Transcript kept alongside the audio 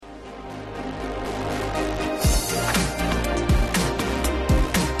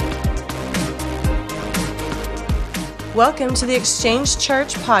Welcome to the Exchange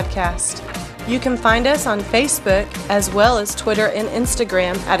Church podcast. You can find us on Facebook as well as Twitter and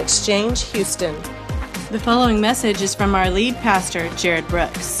Instagram at Exchange Houston. The following message is from our lead pastor, Jared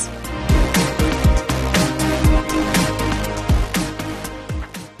Brooks.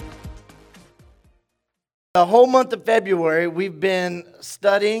 The whole month of February, we've been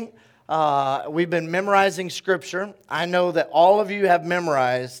studying, we've been memorizing Scripture. I know that all of you have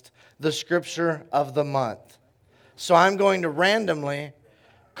memorized the Scripture of the month. So I'm going to randomly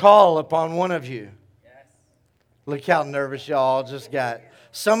call upon one of you. Look how nervous y'all just got.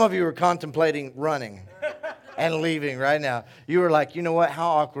 Some of you are contemplating running and leaving right now. You were like, you know what? How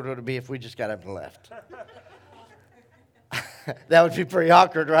awkward would it be if we just got up and left? That would be pretty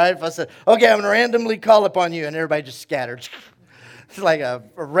awkward, right? If I said, okay, I'm going to randomly call upon you, and everybody just scattered. It's like a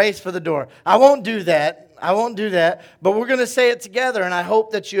race for the door. I won't do that. But we're going to say it together, and I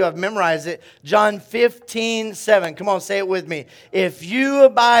hope that you have memorized it. John 15:7. Come on, say it with me. If you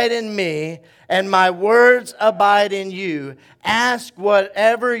abide in me, and my words abide in you, ask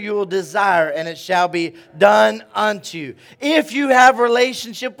whatever you will desire, and it shall be done unto you. If you have a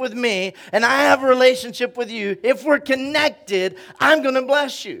relationship with me, and I have a relationship with you, if we're connected, I'm going to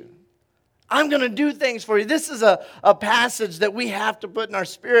bless you. I'm going to do things for you. This is a passage that we have to put in our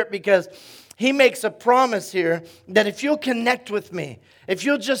spirit because he makes a promise here that if you'll connect with me, if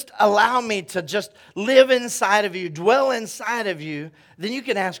you'll just allow me to just live inside of you, dwell inside of you, then you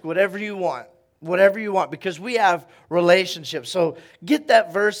can ask whatever you want, because we have relationships. So get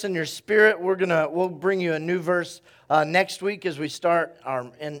that verse in your spirit. We'll bring you a new verse next week as we start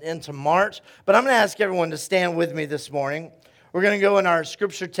into March. But I'm going to ask everyone to stand with me this morning. We're going to go in our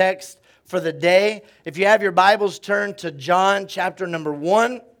scripture text for the day. If you have your Bibles, turn to John chapter number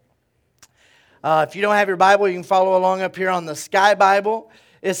 1. If you don't have your Bible, you can follow along up here on the Sky Bible.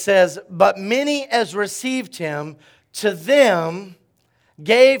 It says, but many as received him, to them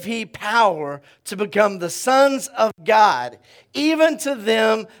gave he power to become the sons of God, even to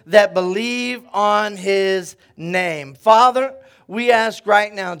them that believe on his name. Father, we ask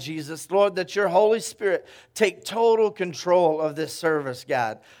right now, Jesus, Lord, that your Holy Spirit take total control of this service,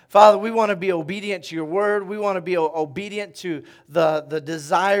 God. Father, we want to be obedient to your word. We want to be obedient to the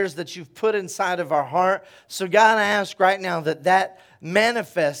desires that you've put inside of our heart. So, God, I ask right now that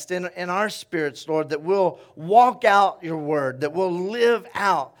manifest in our spirits, Lord, that we'll walk out your word, that we'll live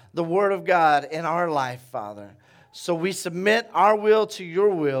out the word of God in our life, Father. So we submit our will to your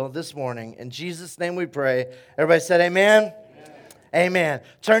will this morning. In Jesus' name we pray. Everybody said amen? Amen.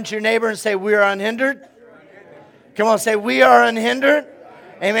 Turn to your neighbor and say, we are unhindered. Come on, say, we are unhindered.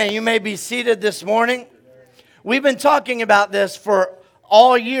 Amen. You may be seated this morning. We've been talking about this for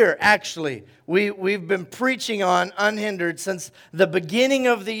all year, actually. We've been preaching on Unhindered since the beginning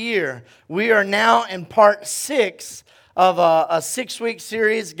of the year. We are now in part 6 of a 6-week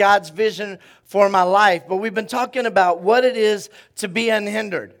series, God's Vision for My Life. But we've been talking about what it is to be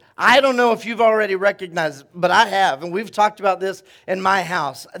unhindered. I don't know if you've already recognized it, but I have, and we've talked about this in my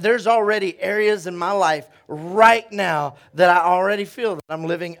house. There's already areas in my life right now that I already feel that I'm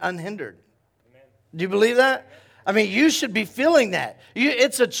living unhindered. Amen. Do you believe that? I mean, you should be feeling that.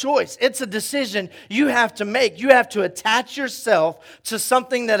 It's a choice. It's a decision you have to make. You have to attach yourself to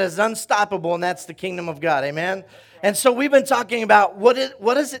something that is unstoppable, and that's the kingdom of God. Amen? And so we've been talking about what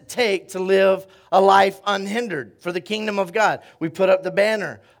does it take to live a life unhindered for the kingdom of God. We put up the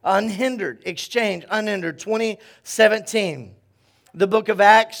banner, Unhindered, Exchange, Unhindered, 2017. The book of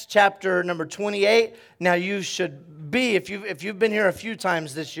Acts, chapter number 28. Now you should be, if you've been here a few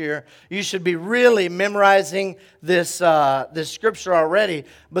times this year, you should be really memorizing this scripture already.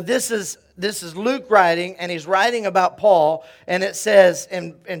 But this is Luke writing, and he's writing about Paul, and it says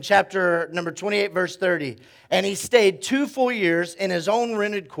in chapter number 28, verse 30, and he stayed 2 full years in his own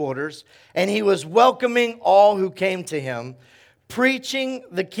rented quarters, and he was welcoming all who came to him, preaching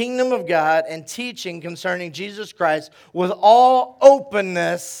the kingdom of God and teaching concerning Jesus Christ with all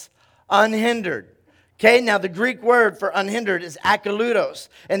openness, unhindered. Okay, now the Greek word for unhindered is akaludos,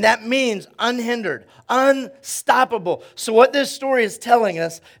 and that means unhindered, unstoppable. So what this story is telling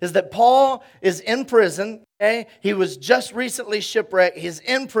us is that Paul is in prison. Okay, he was just recently shipwrecked. He's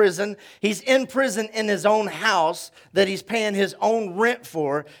in prison. He's in prison in his own house that he's paying his own rent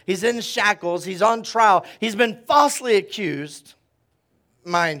for. He's in shackles. He's on trial. He's been falsely accused,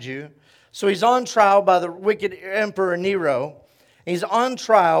 mind you. So he's on trial by the wicked Emperor Nero. He's on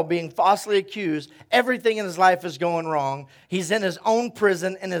trial, being falsely accused. Everything in his life is going wrong. He's in his own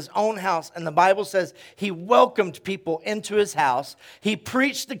prison, in his own house. And the Bible says he welcomed people into his house. He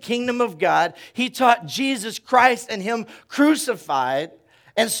preached the kingdom of God. He taught Jesus Christ and him crucified.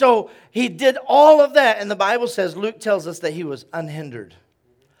 And so he did all of that. And the Bible says, Luke tells us that he was unhindered.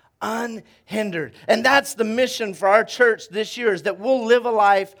 Unhindered. And that's the mission for our church this year, is that we'll live a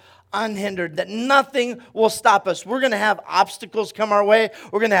life unhindered, that nothing will stop us. We're going to have obstacles come our way.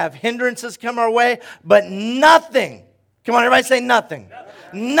 We're going to have hindrances come our way. But nothing, come on, everybody say nothing.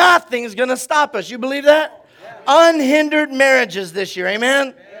 Nothing is going to stop us. You believe that? Unhindered marriages this year.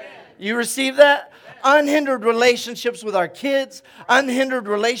 Amen? You receive that? Unhindered relationships with our kids, unhindered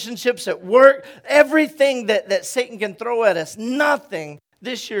relationships at work, everything that Satan can throw at us, nothing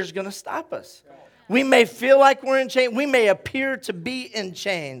this year is going to stop us. We may feel like we're in chains. We may appear to be in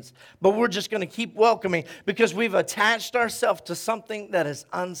chains, but we're just going to keep welcoming because we've attached ourselves to something that is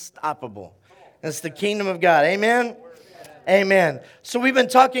unstoppable. It's the kingdom of God. Amen? Amen. So we've been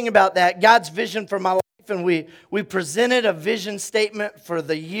talking about that, God's vision for my life. And we presented a vision statement for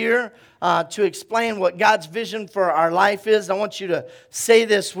the year to explain what God's vision for our life is. I want you to say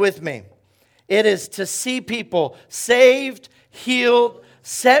this with me. It is to see people saved, healed,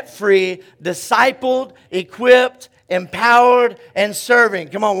 set free, discipled, equipped, empowered, and serving.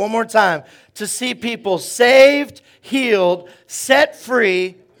 Come on, one more time. To see people saved, healed, set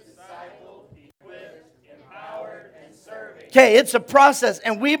free. Okay, it's a process,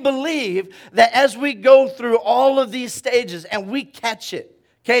 and we believe that as we go through all of these stages and we catch it,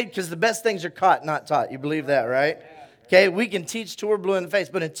 okay, because the best things are caught, not taught. You believe that, right? Okay, we can teach till we're blue in the face,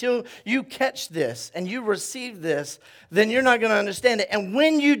 but until you catch this and you receive this, then you're not going to understand it. And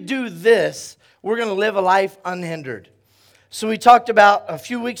when you do this, we're going to live a life unhindered. So we talked about, a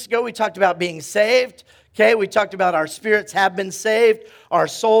few weeks ago, we talked about being saved. Okay, we talked about our spirits have been saved. Our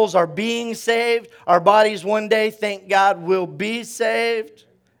souls are being saved. Our bodies one day, thank God, will be saved.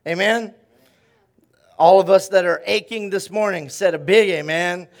 Amen? All of us that are aching this morning said a big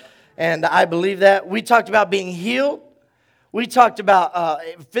amen. And I believe that. We talked about being healed. We talked about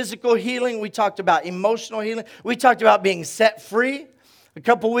physical healing. We talked about emotional healing. We talked about being set free. A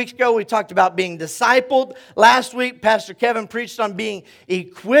couple weeks ago, we talked about being discipled. Last week, Pastor Kevin preached on being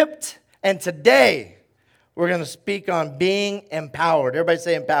equipped. And today, we're going to speak on being empowered. Everybody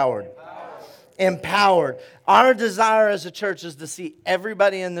say empowered. Empowered. Our desire as a church is to see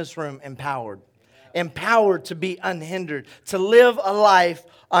everybody in this room empowered. Empowered to be unhindered. To live a life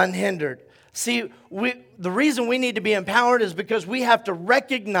unhindered. See, the reason we need to be empowered is because we have to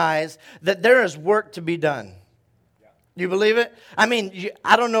recognize that there is work to be done. You believe it? I mean,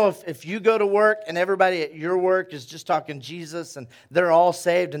 I don't know if you go to work and everybody at your work is just talking Jesus and they're all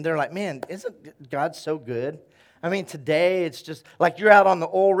saved and they're like, man, isn't God so good? I mean, today it's just like you're out on the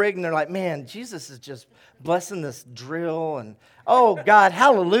oil rig and they're like, man, Jesus is just blessing this drill and, oh, God,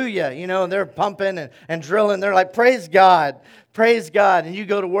 hallelujah. You know, and they're pumping and drilling. They're like, praise God, praise God. And you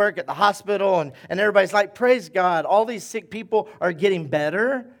go to work at the hospital and everybody's like, praise God. All these sick people are getting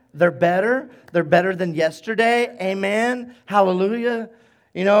better. They're better. They're better than yesterday. Amen. Hallelujah.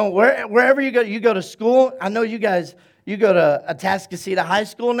 You know, wherever you go to school. I know you guys, you go to Atascocita High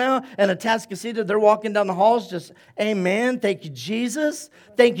School now, and Atascocita, they're walking down the halls just, amen. Thank you, Jesus.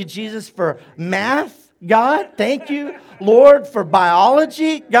 Thank you, Jesus, for math, God. Thank you, Lord, for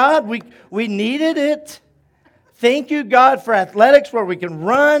biology. God, we needed it. Thank you, God, for athletics where we can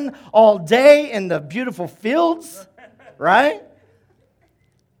run all day in the beautiful fields, right?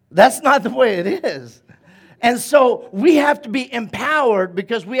 That's not the way it is. And so we have to be empowered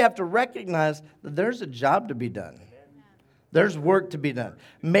because we have to recognize that there's a job to be done. There's work to be done.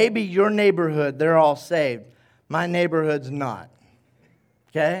 Maybe your neighborhood, they're all saved. My neighborhood's not.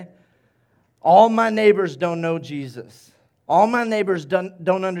 Okay? All my neighbors don't know Jesus. All my neighbors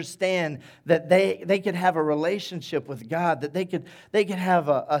don't understand that they could have a relationship with God, that they could have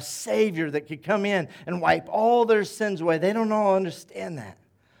a Savior that could come in and wipe all their sins away. They don't all understand that.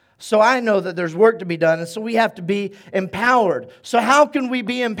 So I know that there's work to be done, and so we have to be empowered. So how can we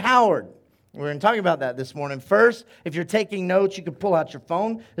be empowered? We're going to talk about that this morning. First, if you're taking notes, you can pull out your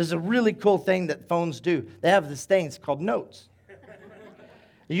phone. This is a really cool thing that phones do. They have this thing, it's called notes.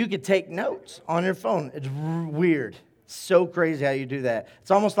 You could take notes on your phone. It's weird. So crazy how you do that.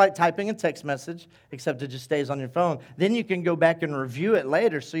 It's almost like typing a text message, except it just stays on your phone. Then you can go back and review it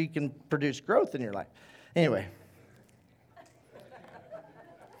later so you can produce growth in your life. Anyway.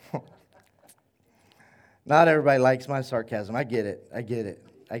 Not everybody likes my sarcasm. I get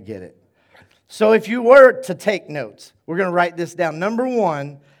it. So if you were to take notes, we're going to write this down. Number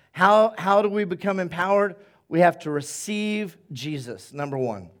one, how do we become empowered? We have to receive Jesus, number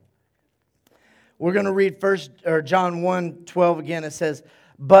one. We're going to read John 1:12 again. It says,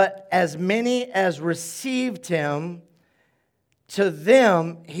 but as many as received him, to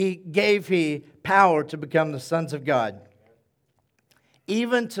them he gave power to become the sons of God,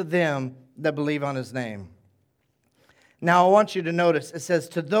 even to them that believe on his name. Now I want you to notice, it says,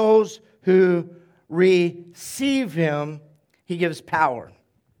 to those who receive him, he gives power.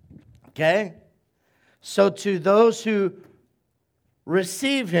 Okay? So to those who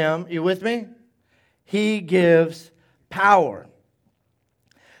receive him, you with me? He gives power.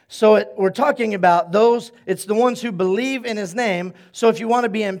 So we're talking about those, it's the ones who believe in his name. So if you want to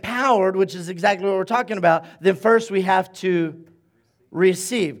be empowered, which is exactly what we're talking about, then first we have to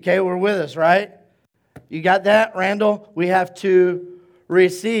receive. Okay, we're with us, right? You got that, Randall? We have to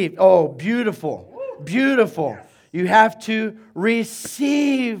receive. Oh, beautiful. Beautiful. You have to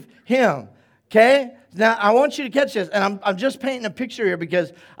receive him. Okay? Now, I want you to catch this, and I'm just painting a picture here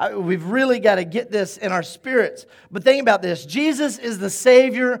because we've really got to get this in our spirits. But think about this. Jesus is the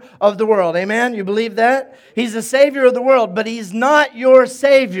Savior of the world. Amen? You believe that? He's the Savior of the world, but he's not your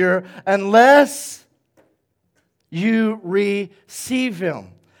Savior unless you receive him.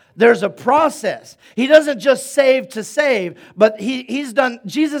 There's a process. He doesn't just save to save, but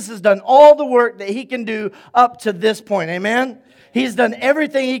Jesus has done all the work that he can do up to this point. Amen? He's done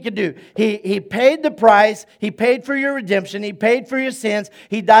everything he could do. He paid the price. He paid for your redemption. He paid for your sins.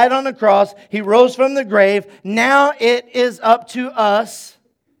 He died on the cross. He rose from the grave. Now it is up to us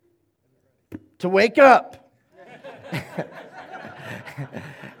to wake up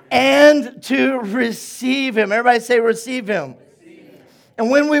and to receive him. Everybody say receive him. And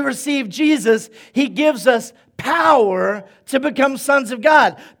when we receive Jesus, he gives us power to become sons of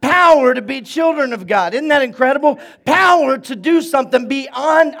God. Power to be children of God. Isn't that incredible? Power to do something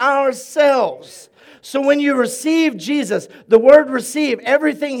beyond ourselves. So when you receive Jesus, the word receive,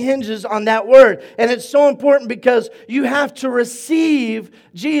 everything hinges on that word. And it's so important because you have to receive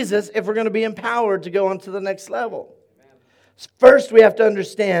Jesus if we're going to be empowered to go on to the next level. First, we have to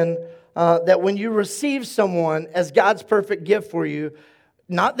understand that when you receive someone as God's perfect gift for you,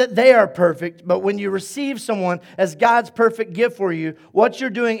 not that they are perfect, but when you receive someone as God's perfect gift for you, what you're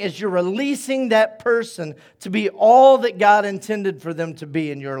doing is you're releasing that person to be all that God intended for them to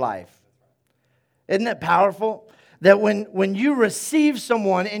be in your life. Isn't that powerful? That when you receive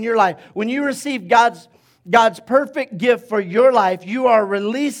someone in your life, when you receive God's perfect gift for your life, you are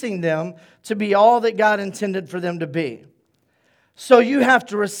releasing them to be all that God intended for them to be. So you have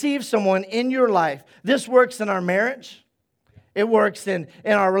to receive someone in your life. This works in our marriage. It works in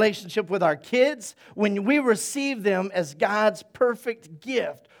our relationship with our kids. When we receive them as God's perfect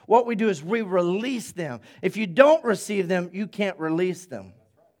gift, what we do is we release them. If you don't receive them, you can't release them.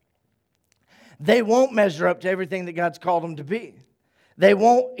 They won't measure up to everything that God's called them to be. They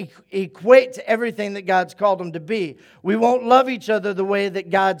won't equate to everything that God's called them to be. We won't love each other the way that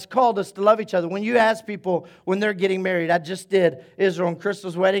God's called us to love each other. When you ask people when they're getting married, I just did Israel and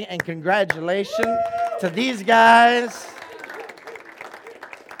Crystal's wedding, and congratulations to these guys.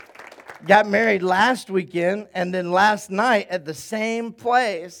 Got married last weekend, and then last night at the same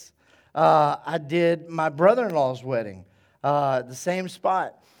place, I did my brother-in-law's wedding, the same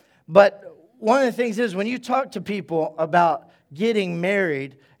spot. But one of the things is when you talk to people about getting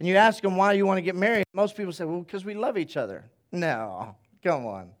married, and you ask them why you want to get married, most people say, well, because we love each other. No, come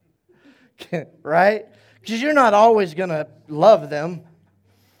on. Right? Because you're not always going to love them.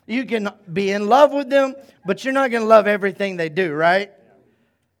 You can be in love with them, but you're not going to love everything they do, right?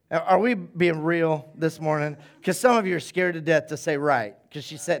 Are we being real this morning? Because some of you are scared to death to say right, because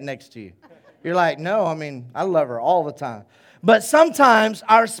she's sitting next to you. You're like, no, I love her all the time. But sometimes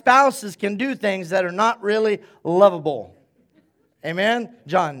our spouses can do things that are not really lovable. Amen?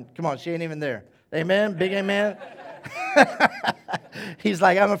 John, come on, she ain't even there. Amen? Big amen? He's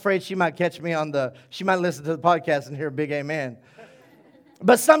like, I'm afraid she might catch me she might listen to the podcast and hear a big amen.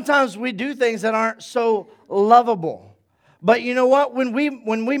 But sometimes we do things that aren't so lovable. But you know what? When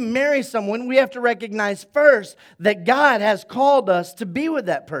we marry someone, we have to recognize first that God has called us to be with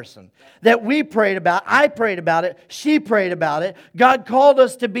that person. That we prayed about, I prayed about it, she prayed about it. God called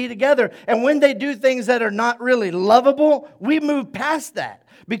us to be together. And when they do things that are not really lovable, we move past that.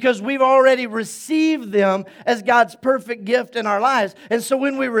 Because we've already received them as God's perfect gift in our lives. And so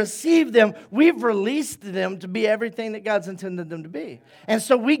when we receive them, we've released them to be everything that God's intended them to be. And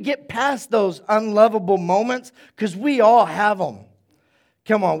so we get past those unlovable moments because we all have them.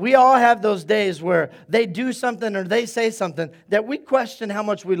 Come on, we all have those days where they do something or they say something that we question how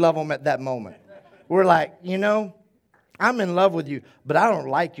much we love them at that moment. We're like, I'm in love with you, but I don't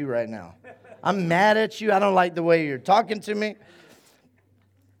like you right now. I'm mad at you. I don't like the way you're talking to me.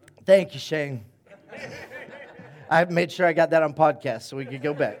 Thank you, Shane. I made sure I got that on podcast so we could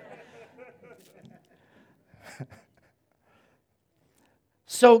go back.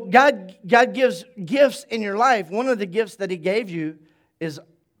 So God gives gifts in your life. One of the gifts that He gave you is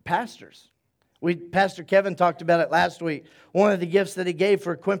pastors. Pastor Kevin talked about it last week. One of the gifts that he gave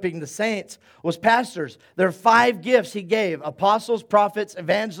for equipping the saints was pastors. There are 5 gifts he gave: apostles, prophets,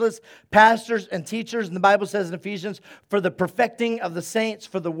 evangelists, pastors, and teachers. And the Bible says in Ephesians, for the perfecting of the saints,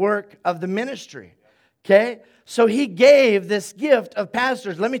 for the work of the ministry. Okay? So he gave this gift of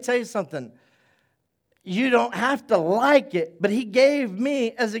pastors. Let me tell you something. You don't have to like it, but he gave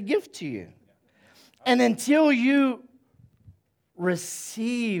me as a gift to you. And until you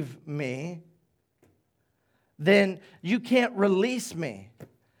receive me, then you can't release me.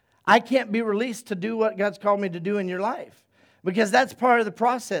 I can't be released to do what God's called me to do in your life, because that's part of the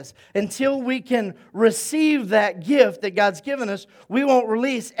process. Until we can receive that gift that God's given us, we won't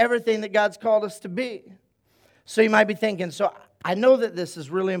release everything that God's called us to be. So you might be thinking, so I know that this is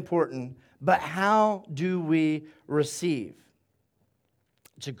really important, but how do we receive?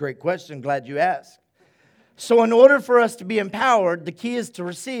 It's a great question. Glad you asked. So in order for us to be empowered, the key is to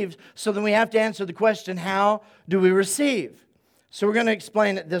receive. So then we have to answer the question, how do we receive? So we're going to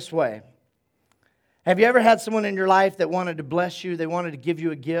explain it this way. Have you ever had someone in your life that wanted to bless you? They wanted to give you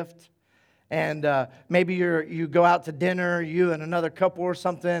a gift. And maybe you go out to dinner, you and another couple or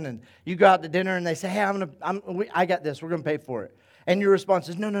something, and you go out to dinner and they say, hey, I got this. We're going to pay for it. And your response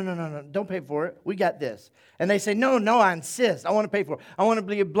is, no, don't pay for it. We got this. And they say, no, I insist. I want to pay for it. I want to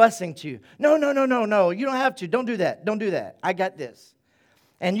be a blessing to you. No, you don't have to. Don't do that. I got this.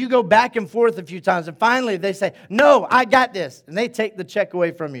 And you go back and forth a few times. And finally they say, no, I got this. And they take the check away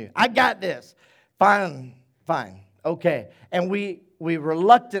from you. I got this. Fine. Okay. And we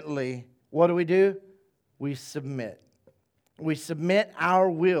reluctantly, what do? We submit. We submit our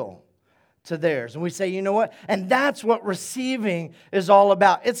will to theirs. And we say, you know what? And that's what receiving is all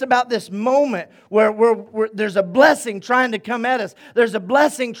about. It's about this moment where there's a blessing trying to come at us. There's a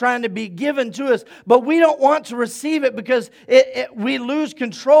blessing trying to be given to us. But we don't want to receive it because we lose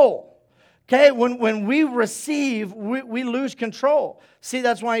control. Okay? When we receive, we lose control. See,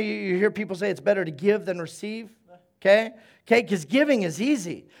 that's why you hear people say it's better to give than receive. Okay? Because giving is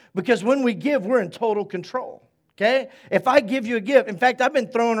easy. Because when we give, we're in total control. Okay? If I give you a gift, in fact, I've been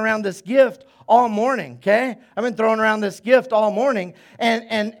throwing around this gift all morning, okay? I've been throwing around this gift all morning,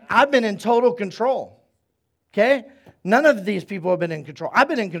 and I've been in total control, okay? None of these people have been in control. I've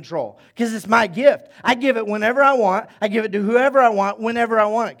been in control because it's my gift. I give it whenever I want. I give it to whoever I want, whenever I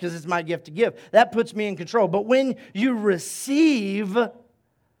want it, because it's my gift to give. That puts me in control. But when you receive,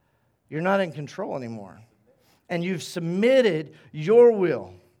 you're not in control anymore. And you've submitted your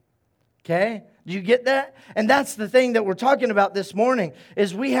will, okay? Do you get that? And that's the thing that we're talking about this morning,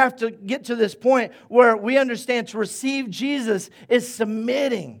 is we have to get to this point where we understand to receive Jesus is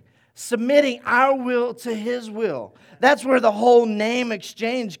submitting our will to His will. That's where the whole name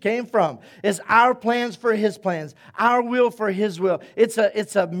exchange came from, is our plans for His plans, our will for His will. It's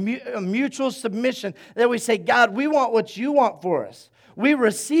a mutual submission that we say, God, we want what you want for us. We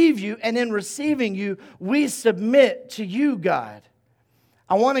receive you, and in receiving you, we submit to you, God.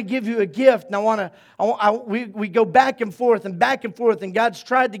 I want to give you a gift, and we go back and forth, and God's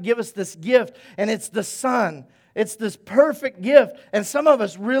tried to give us this gift, and it's the Son. It's this perfect gift, and some of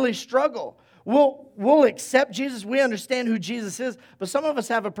us really struggle. We'll accept Jesus. We understand who Jesus is, but some of us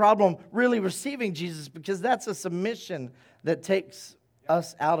have a problem really receiving Jesus because that's a submission that takes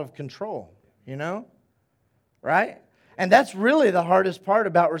us out of control, right? And that's really the hardest part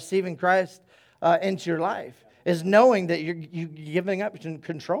about receiving Christ into your life. Is knowing that you're giving up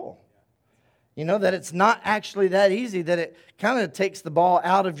control. That it's not actually that easy, that it kind of takes the ball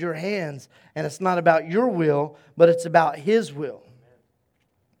out of your hands, and it's not about your will, but it's about His will.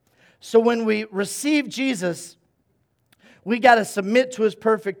 So when we receive Jesus, we got to submit to His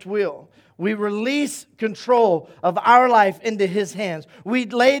perfect will. We release control of our life into His hands. We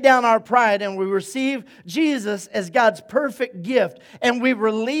lay down our pride and we receive Jesus as God's perfect gift, and we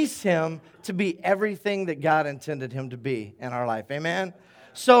release Him to be everything that God intended Him to be in our life. Amen?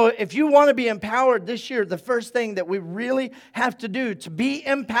 So if you want to be empowered this year, the first thing that we really have to do to be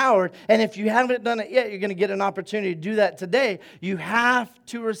empowered, and if you haven't done it yet, you're going to get an opportunity to do that today, you have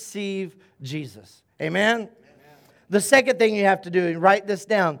to receive Jesus. Amen? The second thing you have to do, and write this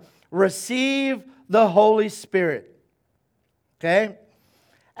down, receive the Holy Spirit. Okay?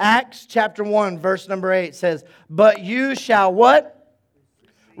 Acts chapter 1, verse number 8 says, but you shall what?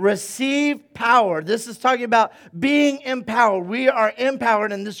 Receive power. This is talking about being empowered. We are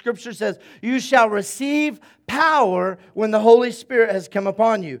empowered, and the scripture says, you shall receive power when the Holy Spirit has come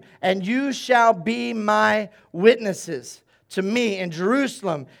upon you, and you shall be my witnesses to me in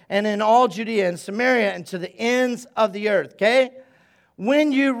Jerusalem and in all Judea and Samaria and to the ends of the earth. Okay?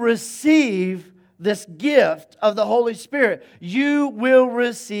 When you receive this gift of the Holy Spirit, you will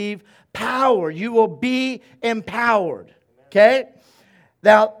receive power. You will be empowered. Okay?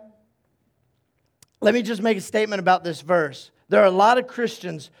 Now, let me just make a statement about this verse. There are a lot of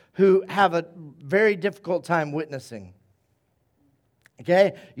Christians who have a very difficult time witnessing.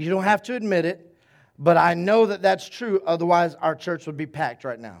 Okay? You don't have to admit it, but I know that that's true. Otherwise, our church would be packed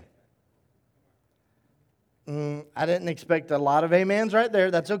right now. I didn't expect a lot of amens right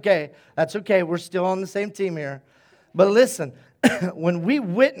there. That's okay. That's okay. We're still on the same team here. But listen, when we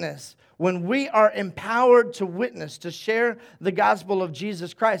witness, when we are empowered to witness, to share the gospel of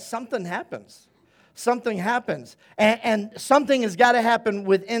Jesus Christ, something happens. Something happens. And something has got to happen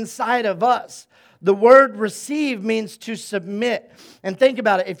within inside of us. The word receive means to submit. And think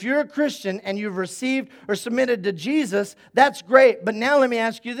about it. If you're a Christian and you've received or submitted to Jesus, that's great. But now let me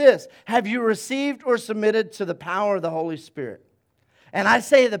ask you this. Have you received or submitted to the power of the Holy Spirit? And I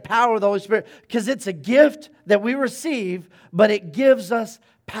say the power of the Holy Spirit because it's a gift that we receive, but it gives us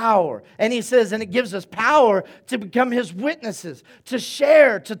power. And he says, and it gives us power to become his witnesses, to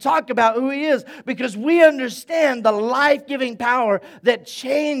share, to talk about who he is, because we understand the life-giving power that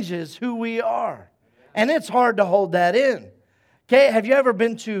changes who we are. And it's hard to hold that in. Okay, have you ever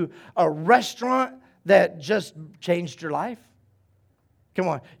been to a restaurant that just changed your life? Come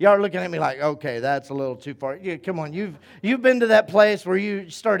on, y'all are looking at me like, okay, that's a little too far. Yeah, come on, you've been to that place where you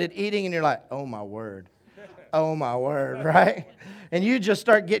started eating and you're like, oh my word, right? And you just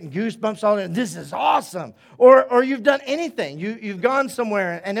start getting goosebumps all in. This is awesome. Or you've done anything. You've gone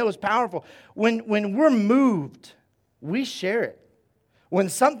somewhere and it was powerful. When we're moved, we share it. When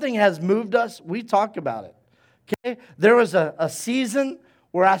something has moved us, we talk about it. Okay? There was a season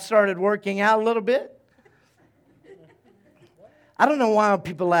where I started working out a little bit. I don't know why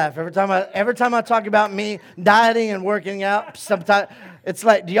people laugh. Every time I talk about me dieting and working out, sometimes it's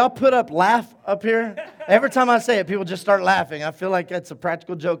like, do y'all put up laugh up here? Every time I say it, people just start laughing. I feel like it's a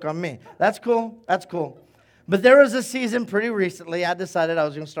practical joke on me. That's cool. That's cool. But there was a season pretty recently, I decided I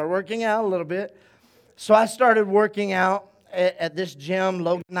was going to start working out a little bit. So I started working out at this gym,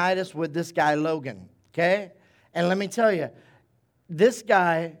 Loganitis, with this guy, Logan. Okay? And let me tell you, this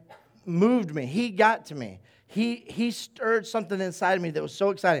guy moved me. He got to me. He stirred something inside of me that was so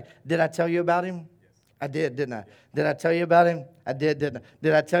exciting. Did I tell you about him? Yes. I did, didn't I? Did I tell you about him? I did, didn't I?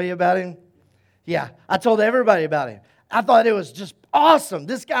 Did I tell you about him? Yeah, I told everybody about him. I thought it was just awesome.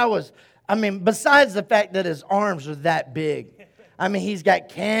 This guy was, besides the fact that his arms are that big. He's got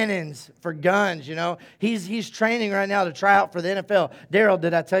cannons for guns, you know. He's training right now to try out for the NFL. Daryl,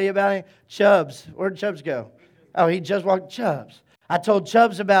 did I tell you about him? Chubbs. Where'd Chubbs go? Oh, he just walked Chubbs. I told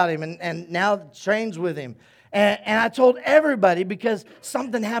Chubbs about him and now trains with him. And I told everybody because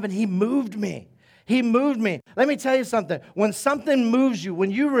something happened. He moved me. He moved me. Let me tell you something. When something moves you, when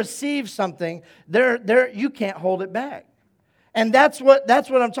you receive something, you can't hold it back. And that's what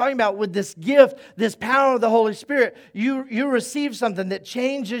I'm talking about with this gift, this power of the Holy Spirit. You receive something that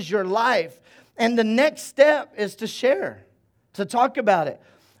changes your life. And the next step is to share, to talk about it.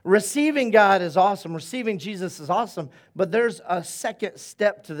 Receiving God is awesome. Receiving Jesus is awesome. But there's a second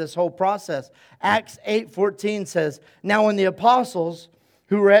step to this whole process. Acts 8:14 says, now when the apostles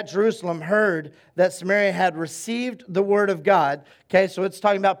who were at Jerusalem heard that Samaria had received the word of God. Okay, so it's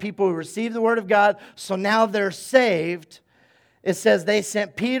talking about people who received the word of God. So now they're saved. It says they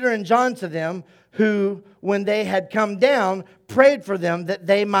sent Peter and John to them, who, when they had come down, prayed for them that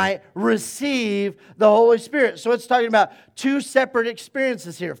they might receive the Holy Spirit. So it's talking about two separate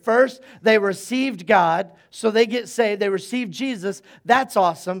experiences here. First, they received God, so they get saved. They received Jesus. That's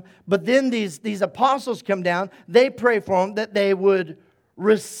awesome. But then these apostles come down. They pray for them that they would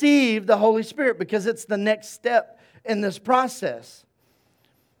receive the Holy Spirit because it's the next step in this process.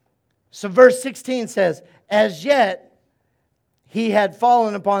 So verse 16 says, as yet he had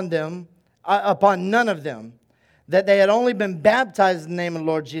fallen upon them, upon none of them, that they had only been baptized in the name of the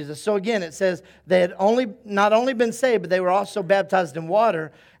Lord Jesus. So again, it says they had not only been saved, but they were also baptized in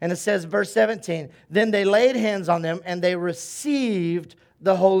water. And it says, verse 17, then they laid hands on them and they received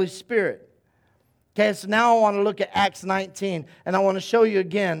the Holy Spirit. Okay, so now I want to look at Acts 19, and I want to show you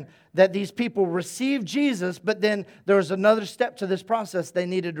again that these people received Jesus, but then there was another step to this process. They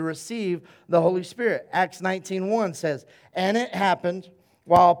needed to receive the Holy Spirit. Acts 19:1 says, and it happened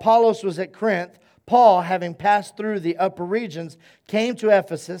while Apollos was at Corinth, Paul, having passed through the upper regions, came to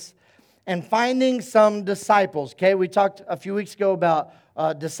Ephesus, and finding some disciples. Okay, we talked a few weeks ago about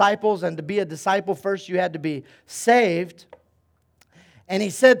disciples, and to be a disciple first you had to be saved. And he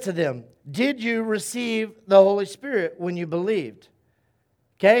said to them, did you receive the Holy Spirit when you believed?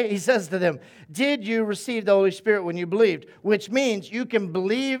 Okay, he says to them, did you receive the Holy Spirit when you believed? Which means you can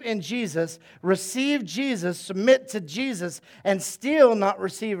believe in Jesus, receive Jesus, submit to Jesus, and still not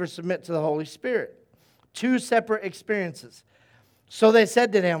receive or submit to the Holy Spirit. Two separate experiences. So they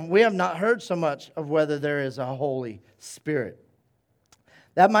said to him, we have not heard so much of whether there is a Holy Spirit.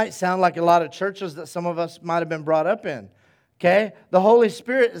 That might sound like a lot of churches that some of us might have been brought up in. Okay, the Holy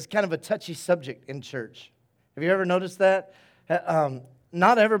Spirit is kind of a touchy subject in church. Have you ever noticed that?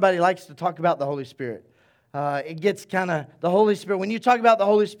 Not everybody likes to talk about the Holy Spirit. It gets kind of, the Holy Spirit, when you talk about the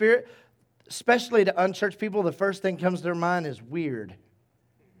Holy Spirit, especially to unchurched people, the first thing comes to their mind is weird.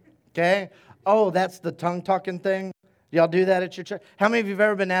 Okay? Oh, that's the tongue-talking thing? Y'all do that at your church? How many of you have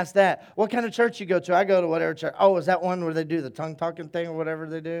ever been asked that? What kind of church you go to? I go to whatever church. Oh, is that one where they do the tongue-talking thing or whatever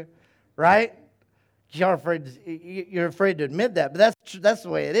they do? Right? You're afraid to admit that, but that's the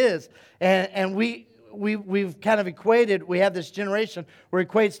way it is. And we've kind of equated, we have this generation where it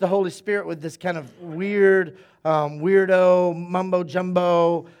equates the Holy Spirit with this kind of weird, weirdo,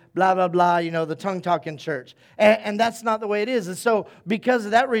 mumbo-jumbo, blah, blah, blah, the tongue-talking church. And that's not the way it is. And so because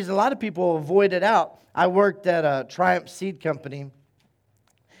of that reason, a lot of people avoid it out. I worked at a Triumph Seed Company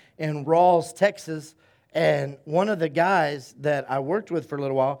in Rawls, Texas, and one of the guys that I worked with for a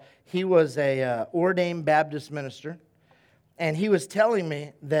little while, he was a ordained Baptist minister. And he was telling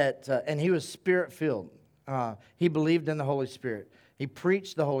me that, and he was Spirit-filled. He believed in the Holy Spirit. He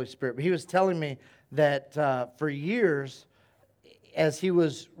preached the Holy Spirit. But he was telling me that for years, as he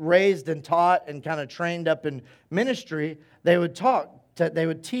was raised and taught and kind of trained up in ministry, they would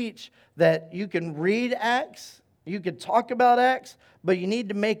teach that you can read Acts, you could talk about Acts, but you need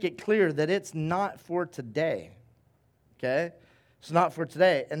to make it clear that it's not for today. Okay? It's not for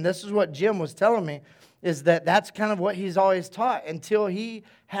today. And this is what Jim was telling me, is that that's kind of what he's always taught until he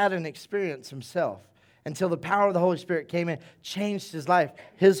had an experience himself, until the power of the Holy Spirit came in, changed his life.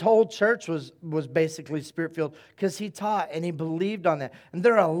 His whole church was basically Spirit-filled because he taught and he believed on that. And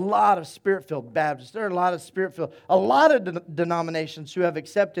there are a lot of Spirit-filled Baptists. There are a lot of Spirit-filled, a lot of denominations who have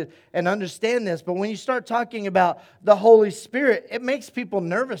accepted and understand this. But when you start talking about the Holy Spirit, it makes people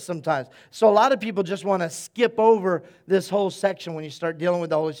nervous sometimes. So a lot of people just want to skip over this whole section when you start dealing with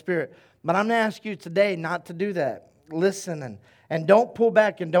the Holy Spirit. But I'm going to ask you today not to do that. Listen and don't pull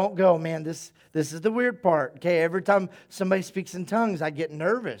back and don't go, man, this is the weird part. Okay, every time somebody speaks in tongues, I get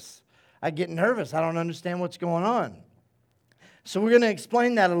nervous. I don't understand what's going on. So we're going to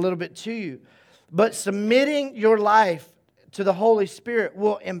explain that a little bit to you. But submitting your life to the Holy Spirit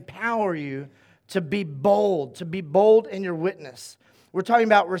will empower you to be bold in your witness. We're talking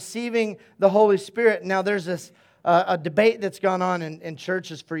about receiving the Holy Spirit. Now there's this a debate that's gone on in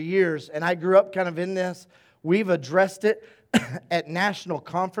churches for years, and I grew up kind of in this. We've addressed it at national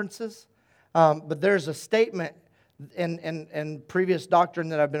conferences, but there's a statement in previous doctrine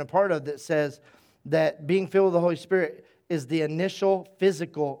that I've been a part of that says that being filled with the Holy Spirit is the initial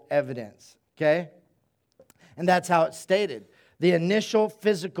physical evidence, okay? And that's how it's stated, the initial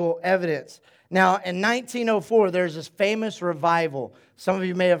physical evidence. Now, in 1904, there's this famous revival. Some of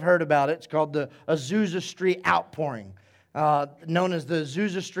you may have heard about it. It's called the Azusa Street Outpouring, known as the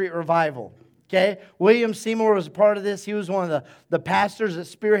Azusa Street Revival. Okay? William Seymour was a part of this. He was one of the pastors that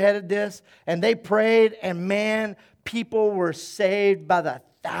spearheaded this. And they prayed, and man, people were saved by the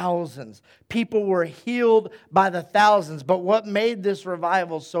thousands. People were healed by the thousands. But what made this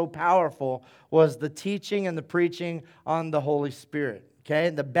revival so powerful was the teaching and the preaching on the Holy Spirit.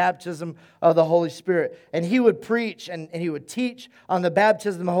 Okay, the baptism of the Holy Spirit. And he would preach and he would teach on the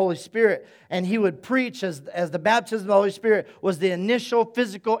baptism of the Holy Spirit. And he would preach as the baptism of the Holy Spirit was the initial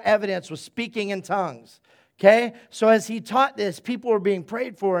physical evidence, was speaking in tongues. Okay, so as he taught this, people were being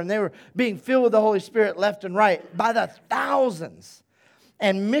prayed for and they were being filled with the Holy Spirit left and right by the thousands.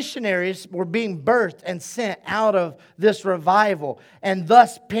 And missionaries were being birthed and sent out of this revival. And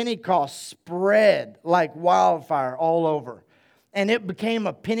thus Pentecost spread like wildfire all over. And it became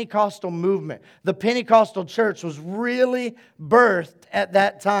a Pentecostal movement. The Pentecostal church was really birthed at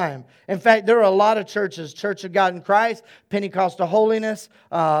that time. In fact, there are a lot of churches, Church of God in Christ, Pentecostal Holiness,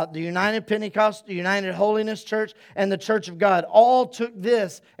 the United Holiness Church, and the Church of God all took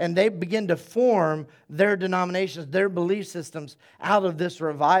this and they began to form their denominations, their belief systems out of this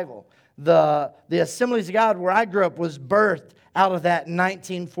revival. The Assemblies of God, where I grew up, was birthed out of that in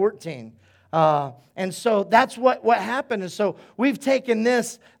 1914. And so that's what happened. And so we've taken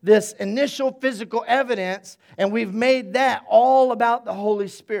this initial physical evidence and we've made that all about the Holy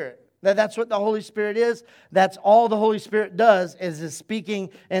Spirit. That's what the Holy Spirit is. That's all the Holy Spirit does is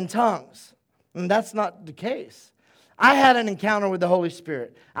speaking in tongues. And that's not the case. I had an encounter with the Holy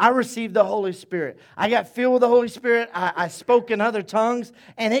Spirit. I received the Holy Spirit. I got filled with the Holy Spirit. I spoke in other tongues,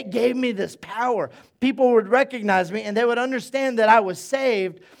 and it gave me this power. People would recognize me, and they would understand that I was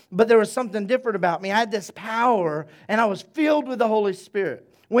saved, but there was something different about me. I had this power, and I was filled with the Holy Spirit.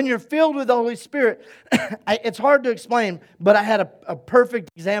 When you're filled with the Holy Spirit, it's hard to explain, but I had a perfect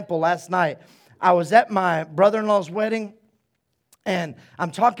example last night. I was at my brother-in-law's wedding, and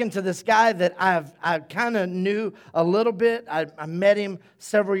I'm talking to this guy that I kind of knew a little bit. I met him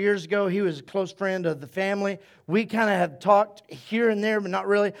several years ago. He was a close friend of the family. We kind of have talked here and there, but not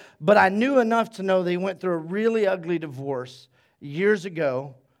really. But I knew enough to know that he went through a really ugly divorce years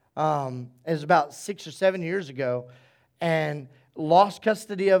ago. It was about 6 or 7 years ago. And lost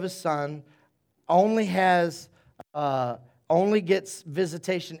custody of his son. Only gets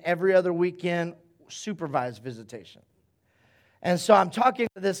visitation every other weekend, supervised visitation. And so I'm talking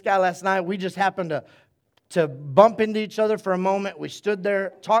to this guy last night. We just happened to bump into each other for a moment. We stood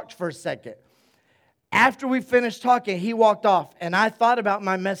there, talked for a second. After we finished talking, he walked off. And I thought about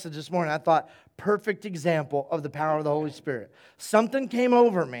my message this morning. I thought, perfect example of the power of the Holy Spirit. Something came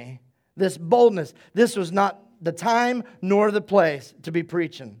over me, this boldness. This was not the time nor the place to be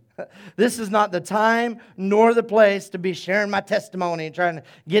preaching. This is not the time nor the place to be sharing my testimony and trying to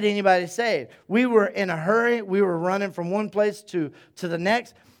get anybody saved. We were in a hurry. We were running from one place to the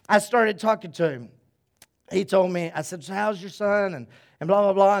next. I started talking to him. He told me, I said, so how's your son? And blah,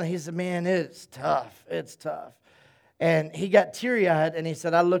 blah, blah. And he said, man, it's tough. It's tough. And he got teary-eyed and he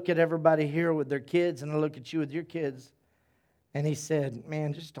said, I look at everybody here with their kids and I look at you with your kids. And he said,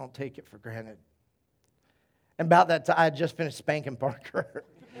 man, just don't take it for granted. And about that time, I had just finished spanking Parker.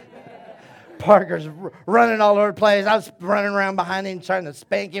 Parker's running all over the place. I was running around behind him trying to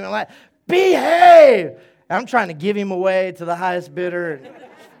spank him and like, behave! I'm trying to give him away to the highest bidder.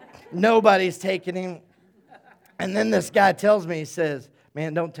 Nobody's taking him. And then this guy tells me, he says,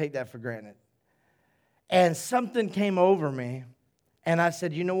 man, don't take that for granted. And something came over me, and I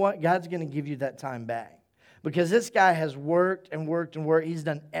said, you know what? God's going to give you that time back. Because this guy has worked and worked and worked. He's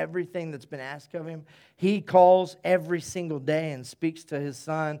done everything that's been asked of him. He calls every single day and speaks to his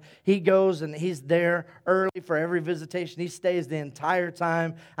son. He goes and he's there early for every visitation. He stays the entire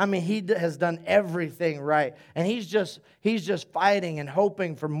time. I mean, he has done everything right. And he's just fighting and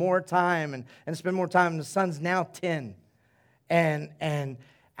hoping for more time and spend more time. The son's now 10. And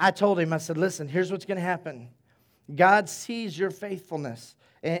I told him, I said, listen, here's what's going to happen. God sees your faithfulness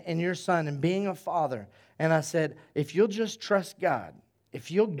in your son and being a father. And I said, if you'll just trust God,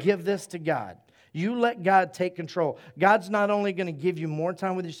 if you'll give this to God, you let God take control. God's not only going to give you more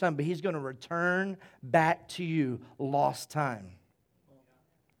time with your son, but he's going to return back to you lost time.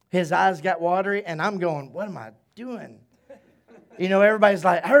 His eyes got watery, and I'm going, what am I doing? You know, everybody's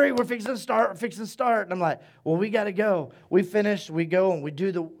like, hurry, we're fixing to start. And I'm like, well, we got to go. We finish, we go, and we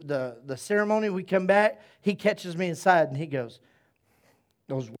do the ceremony. We come back. He catches me inside, and he goes,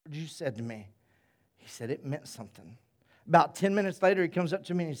 those words you said to me, he said, it meant something. About 10 minutes later, he comes up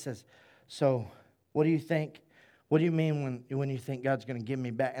to me and he says, so what do you think? What do you mean when you think God's going to give me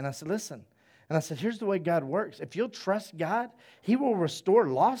back? And I said, listen. And I said, here's the way God works. If you'll trust God, he will restore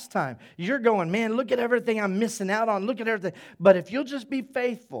lost time. You're going, man, look at everything I'm missing out on. Look at everything. But if you'll just be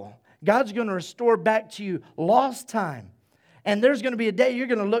faithful, God's going to restore back to you lost time. And there's going to be a day you're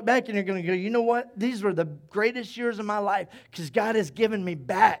going to look back and you're going to go, you know what? These were the greatest years of my life because God has given me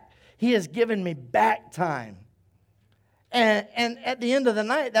back. He has given me back time. And at the end of the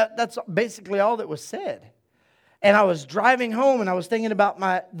night, that's basically all that was said. And I was driving home and I was thinking about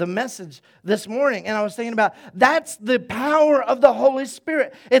the message this morning. And I was thinking about, that's the power of the Holy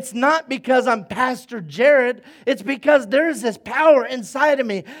Spirit. It's not because I'm Pastor Jared. It's because there's this power inside of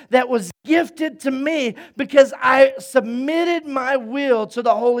me that was gifted to me because I submitted my will to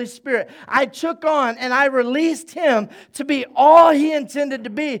the Holy Spirit. I took on and I released him to be all he intended to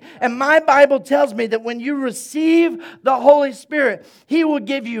be. And my Bible tells me that when you receive the Holy Spirit, he will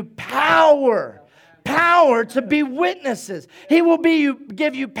give you power to be witnesses. He will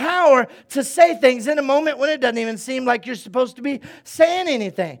give you power to say things in a moment when it doesn't even seem like you're supposed to be saying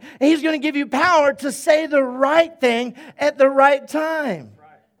anything. And he's going to give you power to say the right thing at the right time.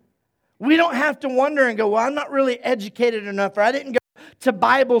 We don't have to wonder and go, well, I'm not really educated enough, or I didn't go to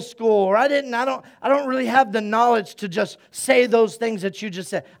Bible school, or I don't really have the knowledge to just say those things that you just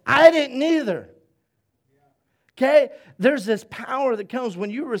said. I didn't either. Okay? There's this power that comes when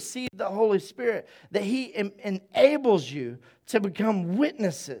you receive the Holy Spirit, that he enables you to become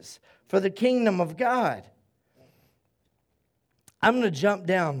witnesses for the kingdom of God. I'm going to jump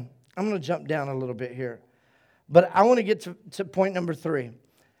down a little bit here. But I want to get to point number 3.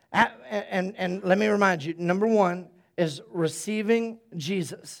 And let me remind you, number 1, is receiving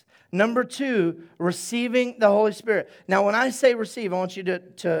Jesus. Number 2, receiving the Holy Spirit. Now, when I say receive, I want you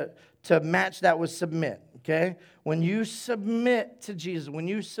to match that with submit, okay? When you submit to Jesus, when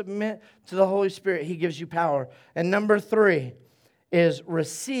you submit to the Holy Spirit, He gives you power. And number 3 is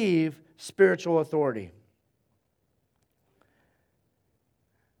receive spiritual authority.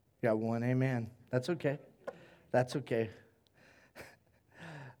 Got one amen. That's okay. That's okay.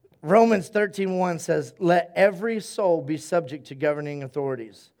 Romans 13:1 says, "Let every soul be subject to governing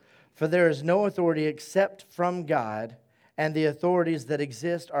authorities. For there is no authority except from God, and the authorities that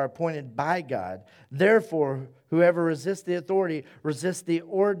exist are appointed by God. Therefore, whoever resists the authority resists the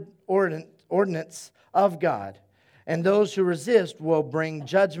ordinance of God. And those who resist will bring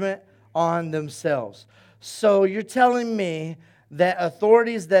judgment on themselves." So you're telling me that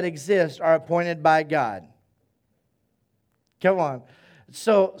authorities that exist are appointed by God. Come on.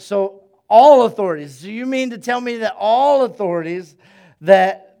 So all authorities. Do you mean to tell me that all authorities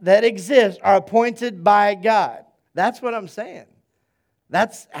that exist are appointed by God? That's what I'm saying.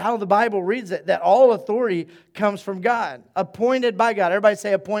 That's how the Bible reads it, that all authority comes from God. Appointed by God. Everybody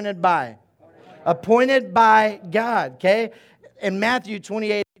say appointed by. Appointed by God, okay? In Matthew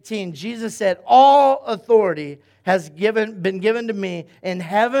 28:18, Jesus said, "All authority has been given to me in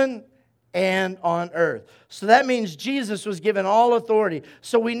heaven and on earth." So that means Jesus was given all authority.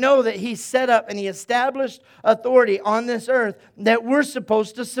 So we know that He set up and He established authority on this earth that we're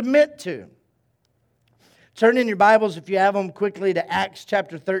supposed to submit to. Turn in your Bibles, if you have them, quickly to Acts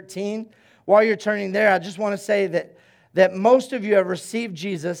chapter 13. While you're turning there, I just want to say that most of you have received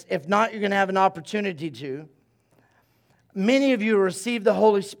Jesus. If not, you're going to have an opportunity to. Many of you received the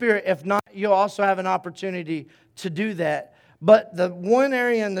Holy Spirit. If not, you'll also have an opportunity to do that. But the one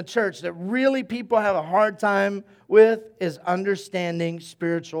area in the church that really people have a hard time with is understanding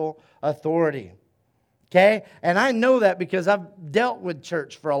spiritual authority. Okay? And I know that because I've dealt with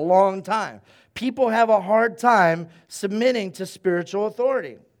church for a long time. People have a hard time submitting to spiritual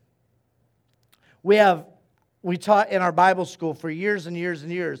authority. We taught in our Bible school for years and years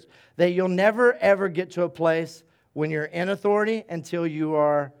and years that you'll never ever get to a place when you're in authority until you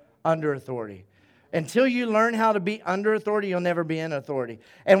are under authority. Until you learn how to be under authority, you'll never be in authority.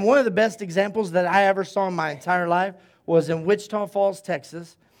 And one of the best examples that I ever saw in my entire life was in Wichita Falls,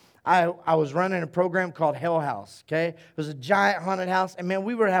 Texas. I was running a program called Hell House, okay? It was a giant haunted house, and man,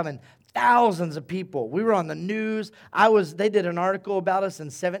 we were having thousands of people. We were on the news. They did an article about us in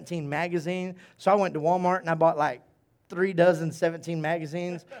 17 magazine. So I went to Walmart and I bought like 36 17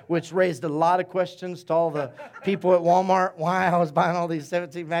 magazines, which raised a lot of questions to all the people at Walmart why I was buying all these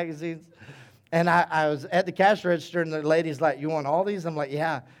 17 magazines. And I was at the cash register, and the lady's like, "You want all these?" I'm like,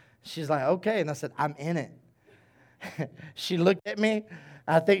 "Yeah." She's like, "Okay." And I said, "I'm in it." She looked at me.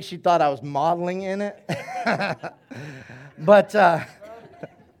 I think she thought I was modeling in it. But,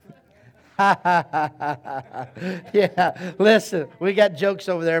 yeah, listen, we got jokes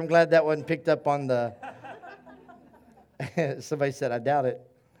over there. I'm glad that wasn't picked up on the... Somebody said, "I doubt it."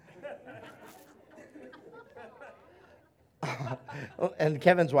 And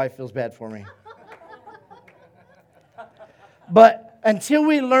Kevin's wife feels bad for me. But until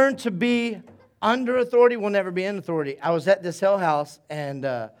we learn to be under authority, we'll never be in authority. I was at this Hell House, and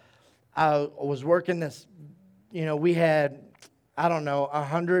I was working this, we had,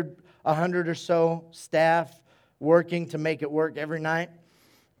 100 or so staff working to make it work every night.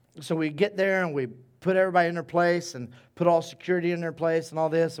 So we get there, and we put everybody in their place, and put all security in their place, and all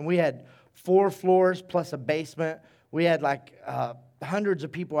this. And we had 4 floors plus a basement. We had hundreds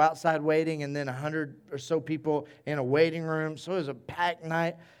of people outside waiting, and then 100 or so people in a waiting room. So it was a packed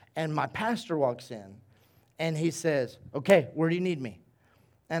night. And my pastor walks in, and he says, "Okay, where do you need me?"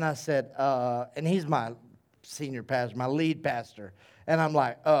 And I said, and he's my senior pastor, my lead pastor. And I'm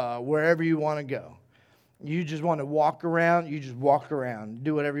like, "Wherever you want to go. You just want to walk around, you just walk around.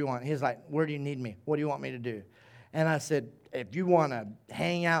 Do whatever you want." He's like, "Where do you need me? What do you want me to do?" And I said, "If you want to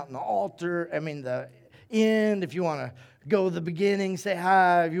hang out in the altar, the end, if you want to go to the beginning, say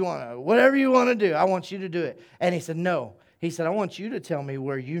hi, if you want to, whatever you want to do, I want you to do it." And he said, "No." He said, "I want you to tell me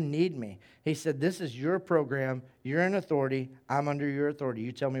where you need me." He said, "This is your program. You're in authority. I'm under your authority.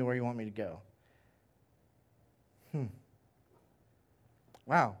 You tell me where you want me to go."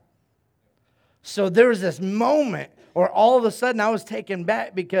 Wow. So there was this moment where all of a sudden I was taken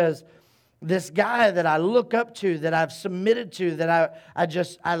back because this guy that I look up to, that I've submitted to, that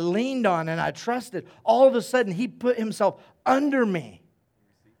I leaned on and I trusted, all of a sudden he put himself under me.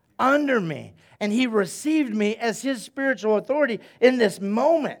 Under me. And he received me as his spiritual authority in this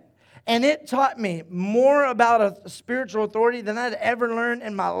moment. And it taught me more about a spiritual authority than I'd ever learned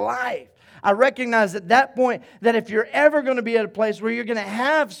in my life. I recognized at that point that if you're ever going to be at a place where you're going to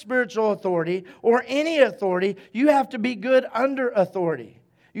have spiritual authority or any authority, you have to be good under authority.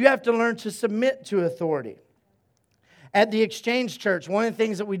 You have to learn to submit to authority. At the Exchange Church, one of the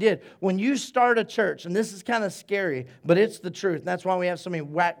things that we did, when you start a church, and this is kind of scary, but it's the truth. And that's why we have so many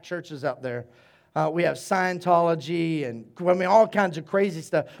whack churches out there. We have Scientology and all kinds of crazy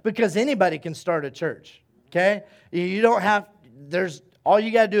stuff, because anybody can start a church, okay? You don't have, all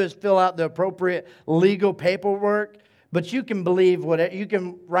you got to do is fill out the appropriate legal paperwork, but you can believe whatever. You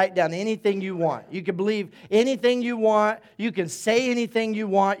can write down anything you want. You can believe anything you want. You can say anything you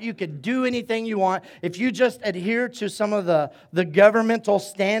want. You can do anything you want. If you just adhere to some of the governmental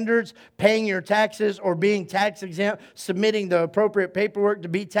standards, paying your taxes or being tax exempt, submitting the appropriate paperwork to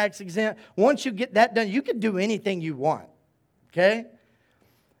be tax exempt, once you get that done, you can do anything you want, okay?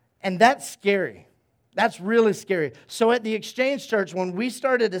 And that's scary. That's really scary. So at the Exchange Church, when we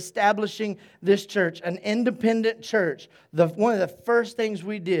started establishing this church, an independent church, one of the first things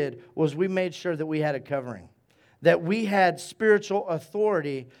we did was we made sure that we had a covering, that we had spiritual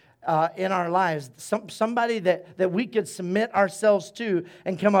authority in our lives, somebody that we could submit ourselves to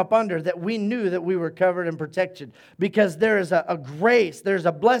and come up under, that we knew that we were covered and protected. Because there is a grace, there's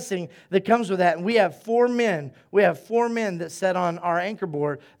a blessing that comes with that. And we have 4 men that sit on our anchor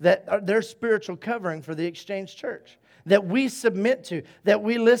board that are their spiritual covering for the Exchange Church, that we submit to, that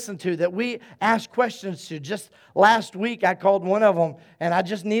we listen to, that we ask questions to. Just last week, I called one of them, and I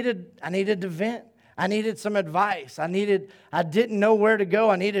needed to vent. I needed some advice. I didn't know where to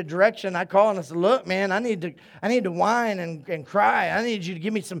go. I needed direction. I called and I said, look, man, I need to whine and cry. I need you to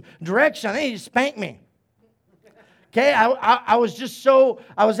give me some direction. I need you to spank me. Okay, I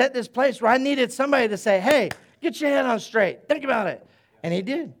was at this place where I needed somebody to say, hey, get your head on straight. Think about it. And he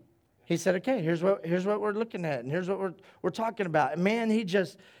did. He said, okay, here's what we're looking at, and here's what we're talking about. And man, he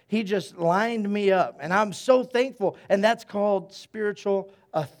just lined me up. And I'm so thankful. And that's called spiritual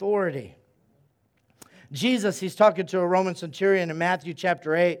authority. Jesus, he's talking to a Roman centurion in Matthew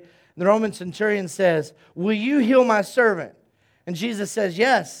chapter 8. The Roman centurion says, will you heal my servant? And Jesus says,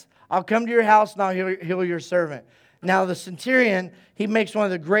 yes, I'll come to your house and I'll heal your servant. Now the centurion, he makes one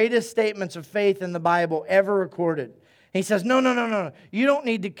of the greatest statements of faith in the Bible ever recorded. He says, no. You don't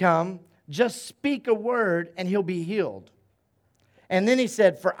need to come. Just speak a word and he'll be healed. And then he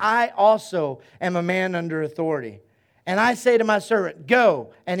said, for I also am a man under authority. And I say to my servant,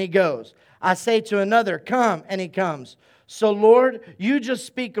 go, and he goes. I say to another, come, and he comes. So, Lord, you just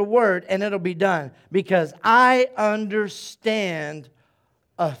speak a word, and it'll be done, because I understand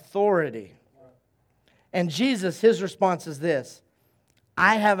authority. And Jesus, his response is this: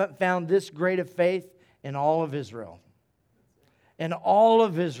 I haven't found this great of faith in all of Israel. In all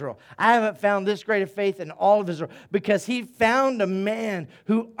of Israel. I haven't found this great of faith in all of Israel, because he found a man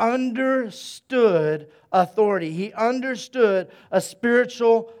who understood authority. He understood a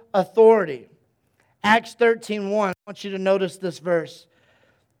spiritual authority. Acts 13:1. I want you to notice this verse.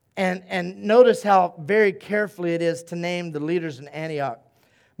 And notice how very carefully it is to name the leaders in Antioch.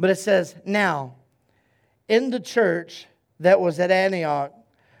 But it says, now, in the church that was at Antioch,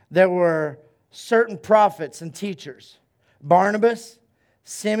 there were certain prophets and teachers. Barnabas,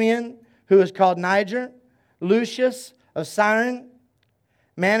 Simeon, who was called Niger, Lucius of Cyrene,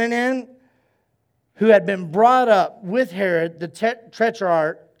 Manaen, who had been brought up with Herod the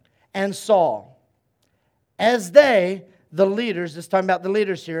Tetrarch, and Saul. As they, the leaders, it's talking about the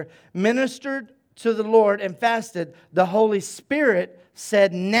leaders here, ministered to the Lord and fasted, the Holy Spirit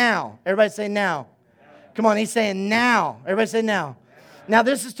said, now. Everybody say now. Come on, he's saying now. Everybody say now. Now,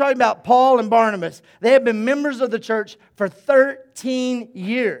 this is talking about Paul and Barnabas. They have been members of the church for 13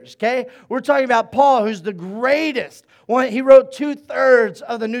 years, okay? We're talking about Paul, who's the greatest. He wrote 2/3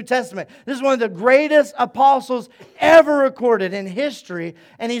 of the New Testament. This is one of the greatest apostles ever recorded in history,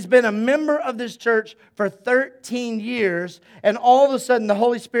 and he's been a member of this church for 13 years, and all of a sudden the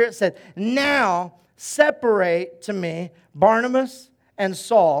Holy Spirit said, now separate to me Barnabas and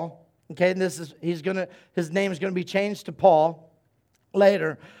Saul, okay? And his name is going to be changed to Paul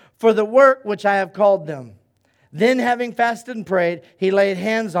later, for the work which I have called them. Then, having fasted and prayed, he laid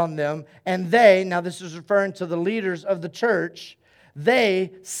hands on them, and they, now this is referring to the leaders of the church,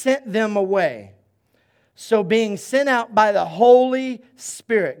 they sent them away. So being sent out by the Holy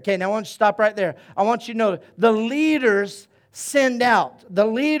Spirit. Okay, now I want you to stop right there. I want you to know the leaders send out. The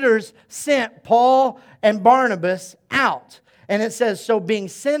leaders sent Paul and Barnabas out. And it says, so being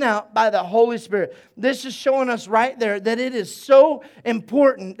sent out by the Holy Spirit. This is showing us right there that it is so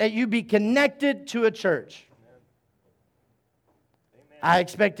important that you be connected to a church. I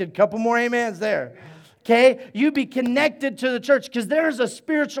expected a couple more amens there. Okay? You be connected to the church because there's a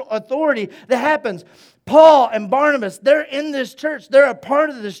spiritual authority that happens. Paul and Barnabas, they're in this church. They're a part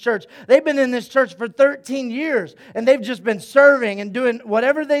of this church. They've been in this church for 13 years, and they've just been serving and doing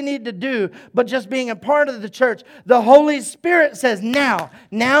whatever they need to do, but just being a part of the church. The Holy Spirit says, now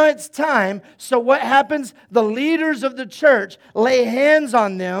it's time. So what happens? The leaders of the church lay hands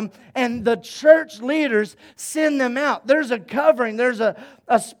on them, and the church leaders send them out. There's a covering. There's a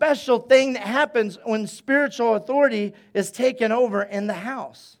special thing that happens when spiritual authority is taken over in the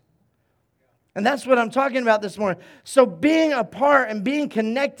house. And that's what I'm talking about this morning. So being a part and being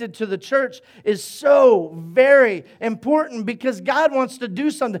connected to the church is so very important because God wants to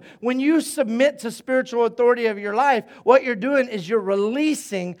do something. When you submit to spiritual authority of your life, what you're doing is you're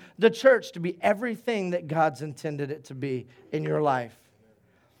releasing the church to be everything that God's intended it to be in your life.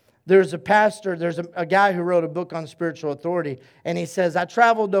 There's a pastor, there's a guy who wrote a book on spiritual authority, and he says, I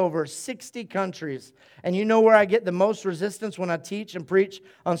traveled over 60 countries, and you know where I get the most resistance when I teach and preach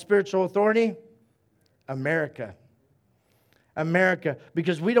on spiritual authority? America. America,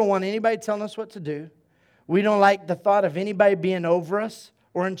 because we don't want anybody telling us what to do. We don't like the thought of anybody being over us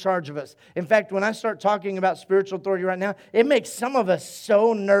or in charge of us. In fact, when I start talking about spiritual authority right now, it makes some of us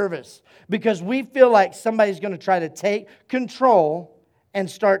so nervous because we feel like somebody's going to try to take control and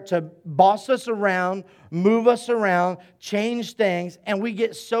start to boss us around, move us around, change things, and we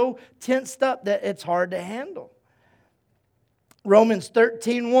get so tensed up that it's hard to handle. Romans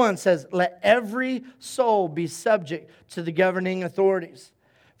 13:1 says, let every soul be subject to the governing authorities,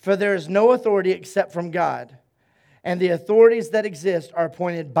 for there is no authority except from God, and the authorities that exist are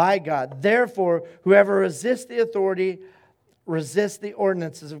appointed by God. Therefore, whoever resists the authority resists the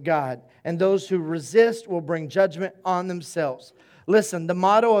ordinances of God, and those who resist will bring judgment on themselves. Listen, the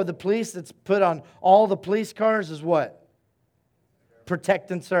motto of the police that's put on all the police cars is what? Protect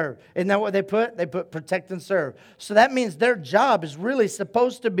and serve. Isn't that what they put? They put protect and serve. So that means their job is really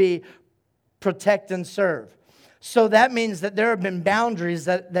supposed to be protect and serve. So that means that there have been boundaries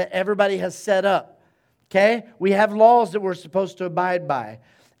that everybody has set up. Okay? We have laws that we're supposed to abide by.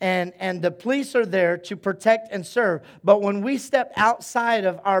 And the police are there to protect and serve. But when we step outside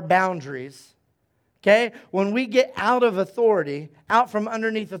of our boundaries, okay, when we get out of authority, out from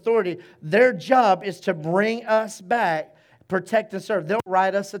underneath authority, their job is to bring us back, protect and serve. They'll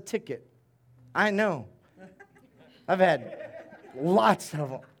write us a ticket. I know. I've had lots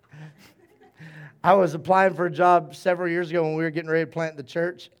of them. I was applying for a job several years ago when we were getting ready to plant the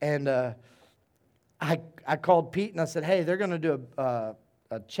church, and I called Pete and I said, hey, they're going to do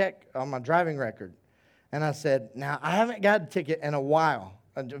a check on my driving record. And I said, now, I haven't got a ticket in a while.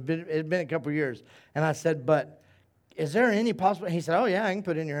 It had been a couple of years. And I said, but is there any possible? He said, oh, yeah, I can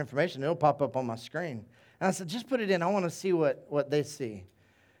put in your information. It'll pop up on my screen. And I said, just put it in. I want to see what they see.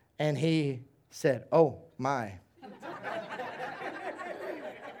 And he said, oh, my.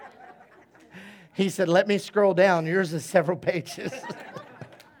 He said, let me scroll down. Yours is several pages.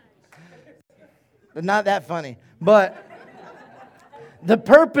 But not that funny. But the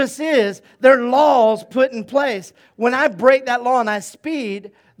purpose is there are laws put in place. When I break that law and I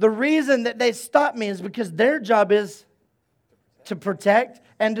speed, the reason that they stop me is because their job is to protect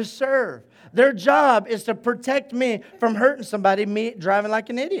and to serve. Their job is to protect me from hurting somebody, me driving like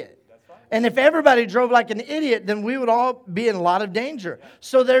an idiot. And if everybody drove like an idiot, then we would all be in a lot of danger.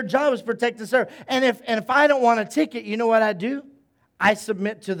 So their job is protect and serve. And if I don't want a ticket, you know what I do? I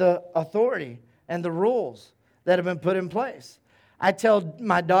submit to the authority and the rules that have been put in place. I tell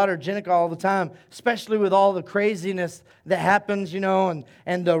my daughter, Jenica, all the time, especially with all the craziness that happens,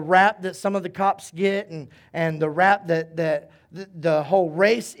 and the rap that some of the cops get and the rap that the whole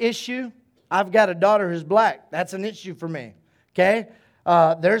race issue. I've got a daughter who's black. That's an issue for me, okay?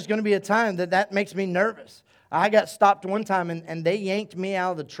 There's going to be a time that makes me nervous. I got stopped one time, and they yanked me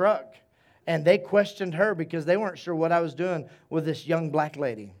out of the truck, and they questioned her because they weren't sure what I was doing with this young black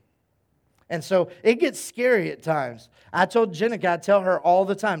lady. And so it gets scary at times. I told Jenica, I tell her all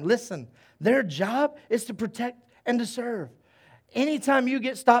the time, listen, their job is to protect and to serve. Anytime you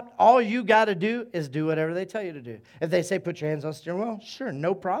get stopped, all you got to do is do whatever they tell you to do. If they say put your hands on the steering wheel, sure,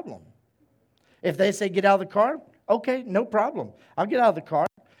 no problem. If they say get out of the car, okay, no problem. I'll get out of the car.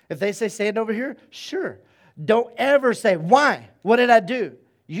 If they say stand over here, sure. Don't ever say, why? What did I do?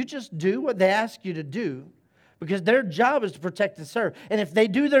 You just do what they ask you to do because their job is to protect and serve. And if they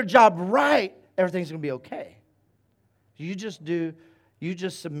do their job right, everything's going to be okay. You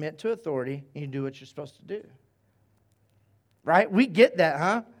just submit to authority and you do what you're supposed to do. Right? We get that,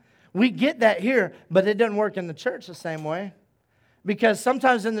 huh? We get that here, but it doesn't work in the church the same way. Because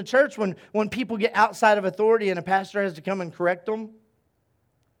sometimes in the church, when people get outside of authority and a pastor has to come and correct them,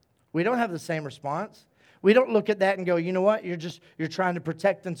 We don't have the same response. We don't look at that and go, you know what? You're trying to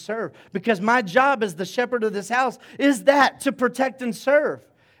protect and serve. Because my job as the shepherd of this house is to protect and serve.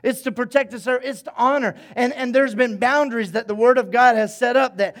 It's to protect and serve. It's to honor. And there's been boundaries that the Word of God has set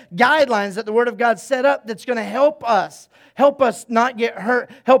up, that guidelines that the Word of God set up that's going to help us. Help us not get hurt.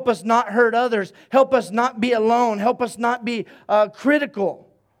 Help us not hurt others. Help us not be alone. Help us not be critical.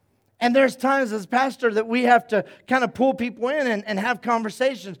 And there's times as pastor that we have to kind of pull people in and have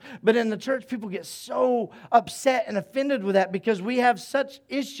conversations. But in the church, people get so upset and offended with that because we have such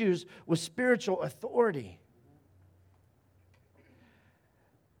issues with spiritual authority.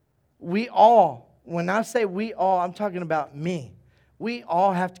 We all, when I say we all, I'm talking about me. We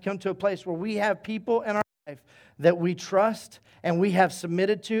all have to come to a place where we have people in our life that we trust and we have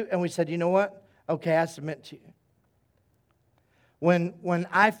submitted to, and we said, you know what? Okay, I submit to you. When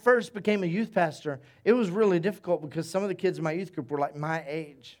I first became a youth pastor, it was really difficult because some of the kids in my youth group were like my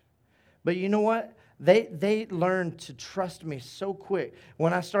age. But you know what? They learned to trust me so quick.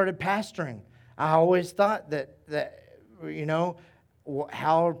 When I started pastoring, I always thought that you know,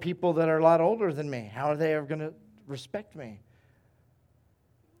 how are people that are a lot older than me? How are they ever going to respect me?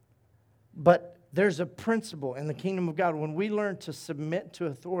 But there's a principle in the kingdom of God. When we learn to submit to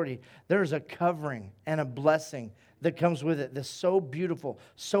authority, there's a covering and a blessing that comes with it that's so beautiful,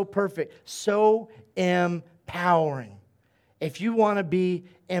 so perfect, so empowering. If you want to be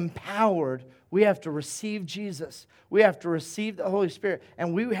empowered, we have to receive Jesus. We have to receive the Holy Spirit.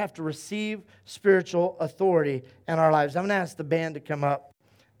 And we have to receive spiritual authority in our lives. I'm going to ask the band to come up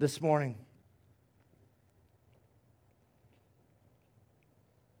this morning.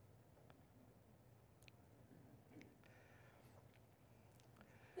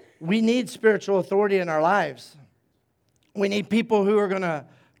 We need spiritual authority in our lives. We need people who are going to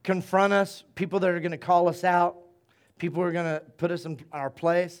confront us, people that are going to call us out, people who are going to put us in our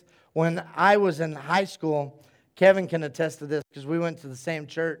place. When I was in high school, Kevin can attest to this because we went to the same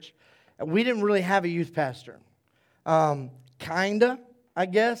church. We didn't really have a youth pastor. Kinda, I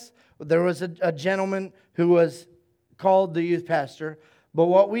guess. There was a gentleman who was called the youth pastor. But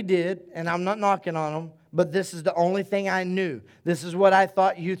what we did, and I'm not knocking on him, but this is the only thing I knew. This is what I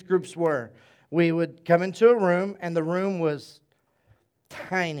thought youth groups were. We would come into a room, and the room was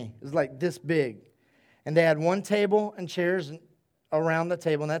tiny. It was like this big. And they had one table and chairs around the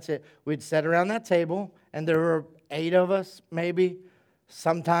table, and that's it. We'd sit around that table, and there were 8 of us, maybe,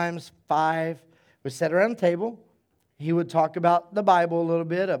 sometimes 5. We'd sit around the table. He would talk about the Bible a little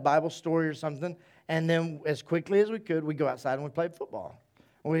bit, a Bible story or something, and then as quickly as we could, we'd go outside and we'd play football.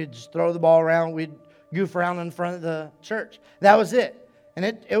 We'd just throw the ball around. We'd goof around in front of the church. That was it. And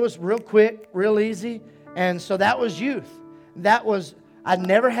it was real quick, real easy. And so that was youth. I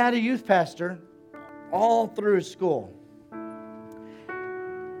never had a youth pastor all through school.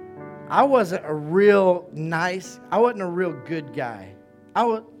 I wasn't a real good guy.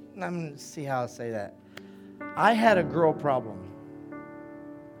 I'm going to see how I say that. I had a girl problem.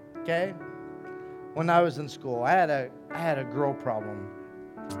 Okay? When I was in school, I had a girl problem.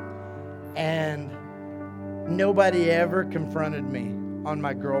 And nobody ever confronted me on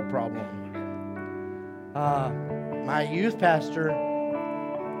my girl problem. My youth pastor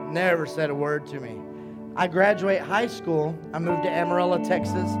never said a word to me. I graduate high school. I moved to Amarillo,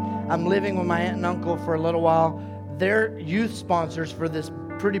 Texas. I'm living with my aunt and uncle for a little while. They're youth sponsors for this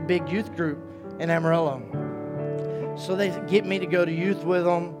pretty big youth group in Amarillo. So they get me to go to youth with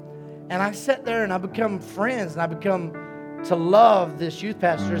them. And I sit there and I become friends and I become to love this youth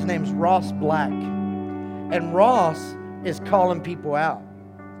pastor. His name's Ross Black. And Ross is calling people out.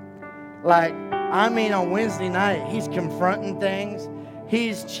 On Wednesday night, he's confronting things.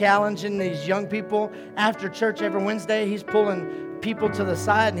 He's challenging these young people. After church every Wednesday, he's pulling people to the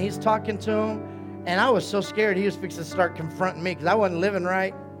side and he's talking to them. And I was so scared he was fixing to start confronting me because I wasn't living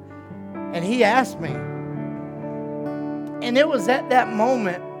right. And he asked me. And it was at that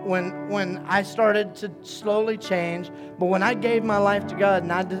moment when I started to slowly change. But when I gave my life to God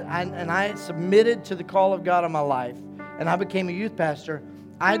and I submitted to the call of God on my life and I became a youth pastor,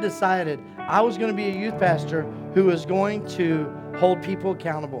 I decided I was going to be a youth pastor who was going to hold people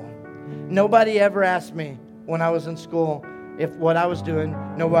accountable. Nobody ever asked me when I was in school if what I was doing.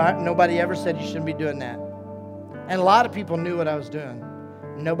 Nobody ever said you shouldn't be doing that. And a lot of people knew what I was doing.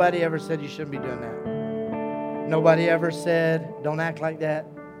 Nobody ever said you shouldn't be doing that. Nobody ever said, don't act like that.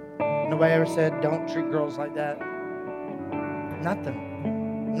 Nobody ever said, don't treat girls like that. Nothing.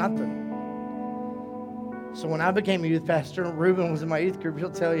 So when I became a youth pastor, Reuben was in my youth group, he'll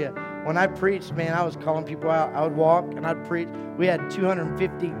tell you, when I preached, man, I was calling people out. I would walk and I'd preach. We had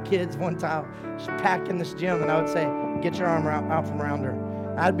 250 kids one time just packed in this gym, and I would say, get your arm out from around her.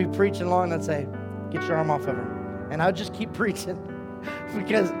 I'd be preaching long, and I'd say, get your arm off of her. And I'd just keep preaching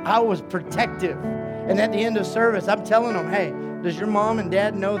because I was protective. And at the end of service, I'm telling them, hey, does your mom and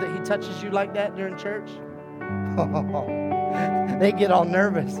dad know that he touches you like that during church? They get all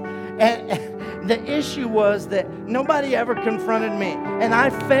nervous. And the issue was that nobody ever confronted me. And I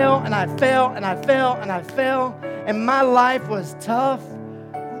fell, and I fell, and I fell, and I fell. And my life was tough.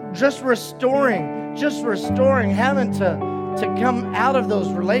 Just restoring, having to come out of those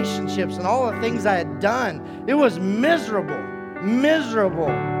relationships and all the things I had done. It was miserable.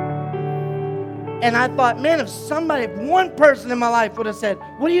 And I thought, man, if one person in my life would have said,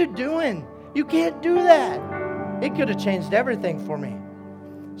 what are you doing? You can't do that. It could have changed everything for me.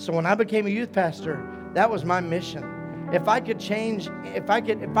 So when I became a youth pastor, that was my mission. If I could change, if I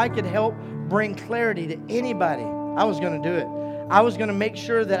could help bring clarity to anybody, I was going to do it. I was going to make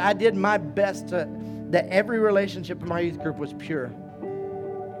sure that I did my best that every relationship in my youth group was pure.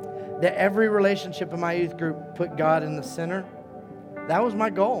 That every relationship in my youth group put God in the center. That was my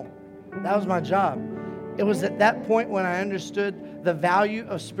goal. That was my job. It was at that point when I understood the value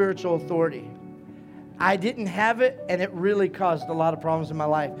of spiritual authority. I didn't have it, and it really caused a lot of problems in my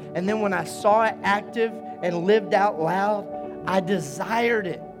life. And then when I saw it active and lived out loud, I desired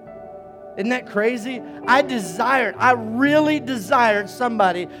it. Isn't that crazy? I really desired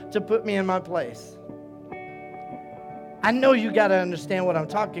somebody to put me in my place. I know you got to understand what I'm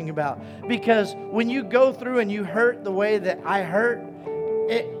talking about, because when you go through and you hurt the way that I hurt,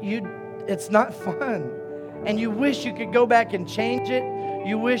 it's not fun. And you wish you could go back and change it.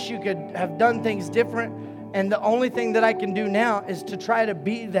 You wish you could have done things different. And the only thing that I can do now is to try to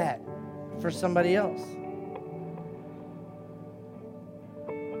be that for somebody else.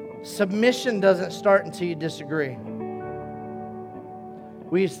 Submission doesn't start until you disagree.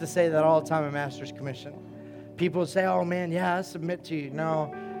 We used to say that all the time in Master's Commission. People would say, oh man, yeah, I submit to you.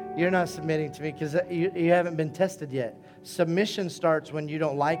 No, you're not submitting to me because you haven't been tested yet. Submission starts when you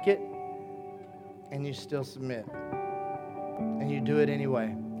don't like it and you still submit. And you do it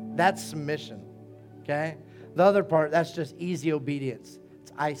anyway. That's submission, okay? The other part, that's just easy obedience.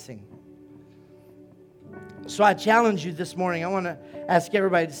 It's icing. So I challenge you this morning. I want to ask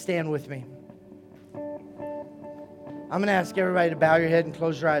everybody to stand with me. I'm going to ask everybody to bow your head and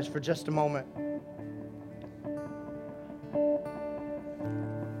close your eyes for just a moment.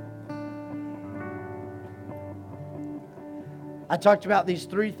 I talked about these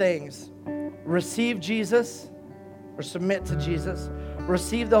three things. Receive Jesus or submit to Jesus.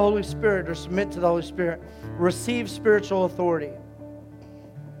 Receive the Holy Spirit or submit to the Holy Spirit. Receive spiritual authority.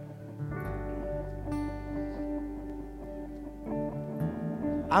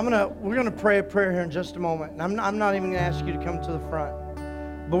 We're gonna pray a prayer here in just a moment. And I'm not even gonna ask you to come to the front.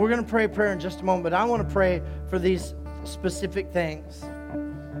 But we're gonna pray a prayer in just a moment. But I want to pray for these specific things.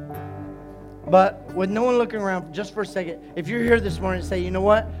 But with no one looking around just for a second, if you're here this morning and say, you know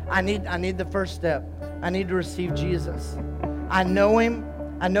what? I need the first step. I need to receive Jesus. I know Him.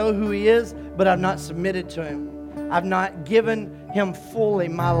 I know who He is, but I've not submitted to Him. I've not given Him fully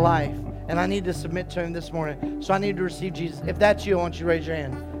my life. And I need to submit to Him this morning. So I need to receive Jesus. If that's you, I want you to raise your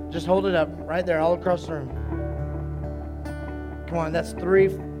hand. Just hold it up right there all across the room. Come on, that's 3,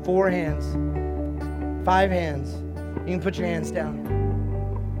 4 hands. 5 hands. You can put your hands down.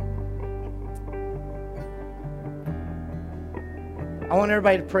 I want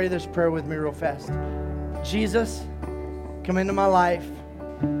everybody to pray this prayer with me real fast. Jesus, come into my life.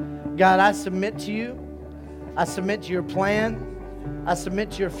 God, I submit to you. I submit to your plan. I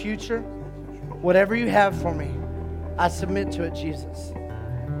submit to your future. Whatever you have for me, I submit to it, Jesus.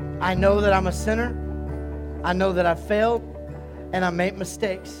 I know that I'm a sinner. I know that I've failed and I make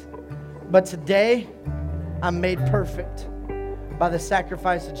mistakes. But today, I'm made perfect by the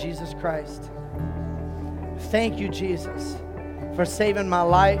sacrifice of Jesus Christ. Thank you, Jesus, for saving my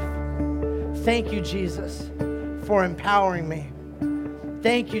life. Thank you, Jesus, for empowering me.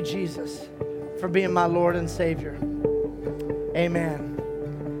 Thank you, Jesus, for being my Lord and Savior. Amen.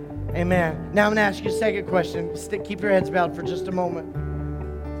 Amen. Now I'm going to ask you a second question. Keep your heads bowed for just a moment.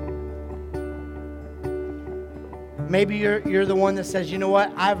 Maybe you're the one that says, you know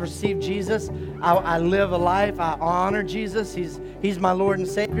what? I've received Jesus. I live a life. I honor Jesus. He's my Lord and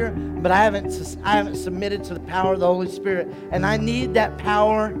Savior. But I haven't submitted to the power of the Holy Spirit. And I need that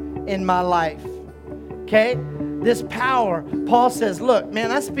power in my life. Okay? This power, Paul says, look,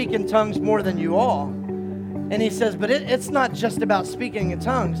 man, I speak in tongues more than you all. And he says, but it's not just about speaking in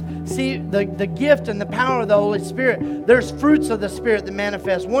tongues. See, the gift and the power of the Holy Spirit, there's fruits of the Spirit that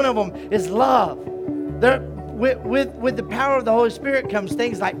manifest. One of them is love. With the power of the Holy Spirit comes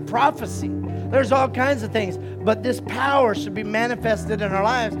things like prophecy. There's all kinds of things. But this power should be manifested in our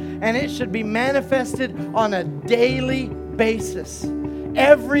lives, and it should be manifested on a daily basis.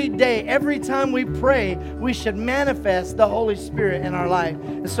 Every day, every time we pray, we should manifest the Holy Spirit in our life.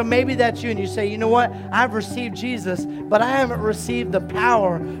 And so maybe that's you, and you say, you know what? I've received Jesus, but I haven't received the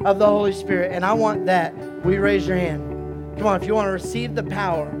power of the Holy Spirit, and I want that. Will you raise your hand? Come on, if you want to receive the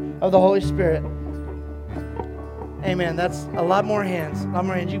power of the Holy Spirit. Amen. That's a lot more hands. A lot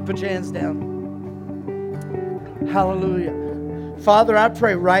more hands. You can put your hands down. Hallelujah. Father, I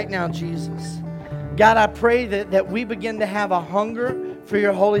pray right now, Jesus. God, I pray that we begin to have a hunger for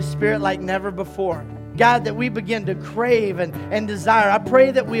your Holy Spirit like never before. God, that we begin to crave and desire. I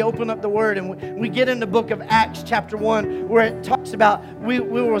pray that we open up the Word and we get in the book of Acts chapter 1 where it talks about we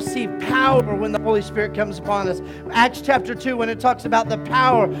will receive power when the Holy Spirit comes upon us. Acts chapter 2 when it talks about the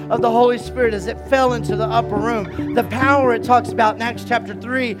power of the Holy Spirit as it fell into the upper room. The power it talks about in Acts chapter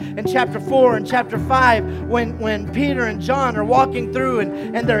 3 and chapter 4 and chapter 5 when Peter and John are walking through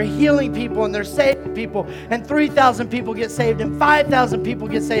and they're healing people and they're saving people, and 3,000 people get saved and 5,000 people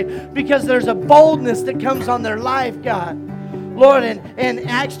get saved because there's a boldness that comes on their life, God. Lord, in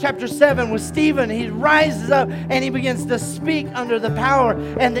Acts chapter 7 with Stephen, he rises up and he begins to speak under the power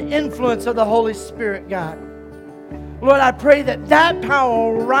and the influence of the Holy Spirit, God. Lord, I pray that that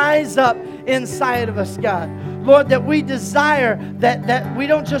power will rise up inside of us, God. Lord, that we desire that we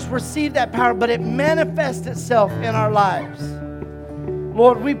don't just receive that power, but it manifests itself in our lives.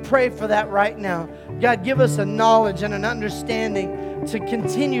 Lord, we pray for that right now. God, give us a knowledge and an understanding to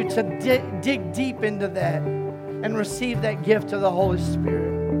continue to dig deep into that and receive that gift of the Holy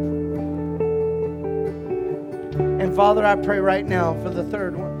Spirit. And Father, I pray right now for the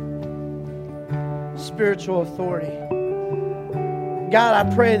third one, spiritual authority. God,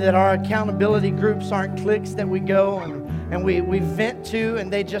 I pray that our accountability groups aren't cliques that we go and we vent to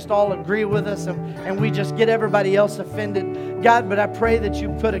and they just all agree with us and we just get everybody else offended. God, but I pray that you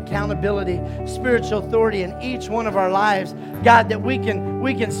put accountability, spiritual authority in each one of our lives. God, that we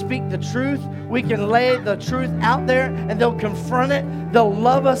can speak the truth. We can lay the truth out there and they'll confront it. They'll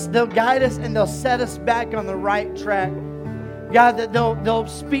love us. They'll guide us and they'll set us back on the right track. God, that they'll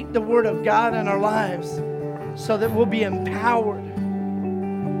speak the word of God in our lives so that we'll be empowered.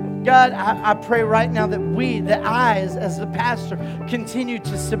 God, I pray right now that we, as the pastor, continue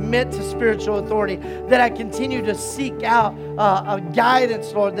to submit to spiritual authority, that I continue to seek out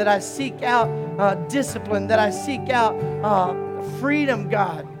guidance, Lord, that I seek out discipline, that I seek out freedom,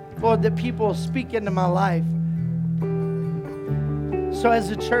 God, Lord, that people speak into my life. So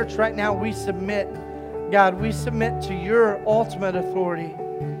as a church right now, we submit, God, we submit to your ultimate authority.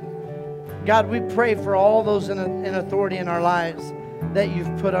 God, we pray for all those in authority in our lives that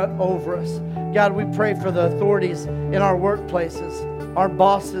you've put over us. God, we pray for the authorities in our workplaces, our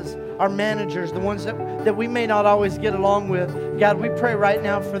bosses, our managers, the ones that we may not always get along with. God, we pray right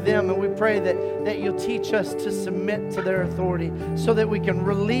now for them, and we pray that you'll teach us to submit to their authority so that we can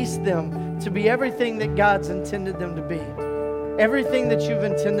release them to be everything that God's intended them to be. Everything that you've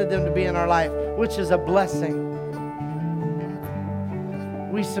intended them to be in our life, which is a blessing.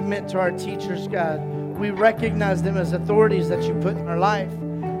 We submit to our teachers, God. We recognize them as authorities that you put in our life.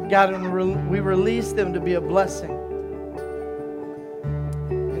 God, and we release them to be a blessing.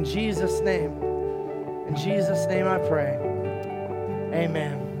 In Jesus' name I pray.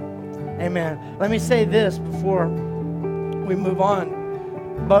 Amen. Amen. Let me say this before we move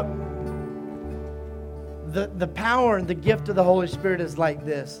on. But the power and the gift of the Holy Spirit is like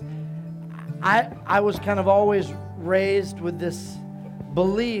this. I was kind of always raised with this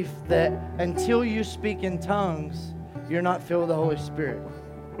belief that until you speak in tongues, you're not filled with the Holy Spirit.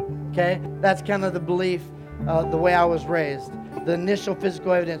 Okay? That's kind of the belief, the way I was raised. The initial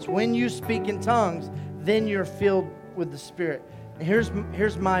physical evidence. When you speak in tongues, then you're filled with the Spirit. And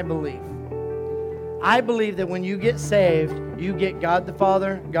here's my belief. I believe that when you get saved, you get God the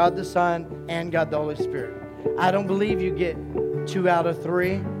Father, God the Son, and God the Holy Spirit. I don't believe you get 2 out of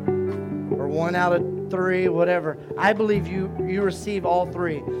 3 or 1 out of 3, whatever. I believe you receive all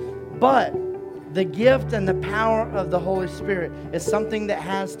 3. But the gift and the power of the Holy Spirit is something that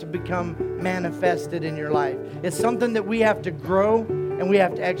has to become manifested in your life. It's something that we have to grow and we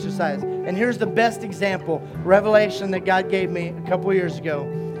have to exercise. And here's the best example, revelation that God gave me a couple years ago.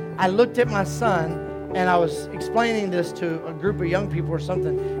 I looked at my son and I was explaining this to a group of young people or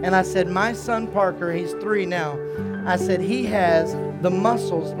something. And I said, my son Parker, he's 3 now. I said, he has the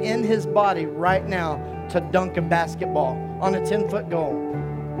muscles in his body right now to dunk a basketball on a 10-foot goal.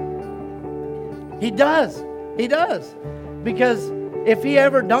 He does. Because If he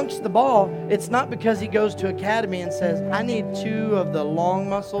ever dunks the ball, it's not because he goes to academy and says, I need 2 of the long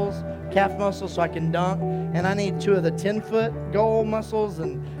muscles, calf muscles, so I can dunk, and I need 2 of the 10-foot goal muscles,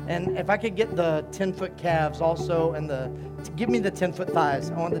 and if I could get the 10-foot calves also, and give me the 10-foot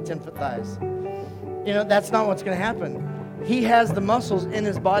thighs. I want the 10-foot thighs. You know, that's not what's going to happen. He has the muscles in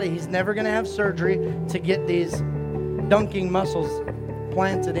his body. He's never going to have surgery to get these dunking muscles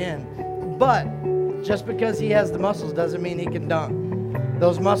planted in. But just because he has the muscles doesn't mean he can dunk.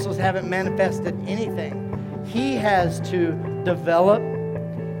 Those muscles haven't manifested anything. He has to develop,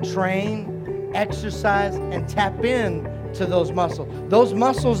 train, exercise, and tap in to those muscles. Those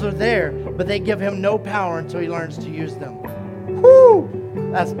muscles are there, but they give him no power until he learns to use them. Whoo!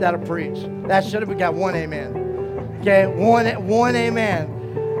 That'll preach. That should have got 1 amen. Okay, one amen.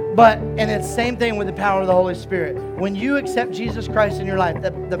 And it's the same thing with the power of the Holy Spirit. When you accept Jesus Christ in your life,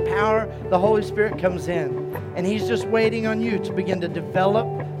 the power, the Holy Spirit comes in. And he's just waiting on you to begin to develop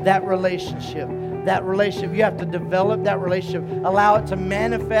that relationship. You have to develop that relationship. Allow it to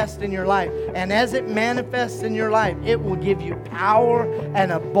manifest in your life. And as it manifests in your life, it will give you power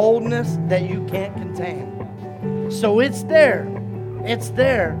and a boldness that you can't contain. So it's there. It's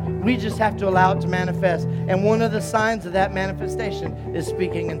there. We just have to allow it to manifest. And one of the signs of that manifestation is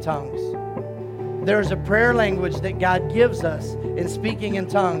speaking in tongues. There's a prayer language that God gives us in speaking in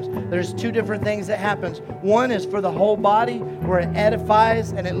tongues. There's 2 different things that happens. One is for the whole body, where it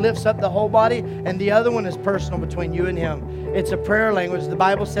edifies and it lifts up the whole body. And the other one is personal between you and him. It's a prayer language. The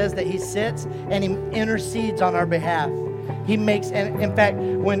Bible says that he sits and he intercedes on our behalf. He makes, and in fact,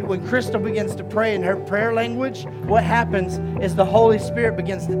 when Crystal begins to pray in her prayer language, what happens is the Holy Spirit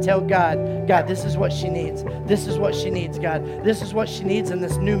begins to tell God, this is what she needs. This is what she needs, God. This is what she needs in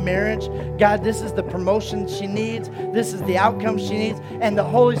this new marriage. God, this is the promotion she needs. This is the outcome she needs. And the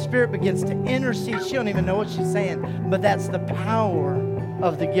Holy Spirit begins to intercede. She don't even know what she's saying, but that's the power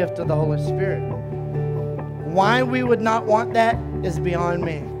of the gift of the Holy Spirit. Why we would not want that is beyond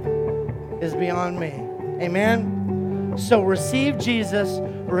me. Amen? So receive Jesus,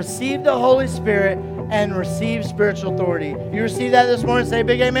 receive the Holy Spirit, and receive spiritual authority. You receive that this morning? Say a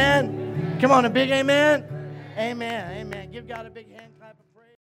big amen. Come on, a big amen. Amen. Give God a big hand clap of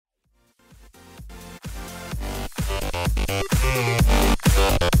praise.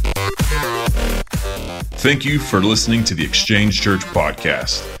 Thank you for listening to the Exchange Church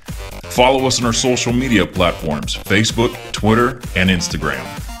podcast. Follow us on our social media platforms, Facebook, Twitter, and Instagram.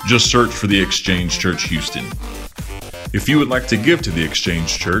 Just search for the Exchange Church Houston. If you would like to give to the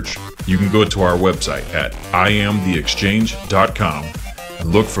Exchange Church, you can go to our website at iamtheexchange.com and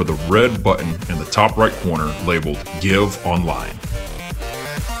look for the red button in the top right corner labeled Give Online.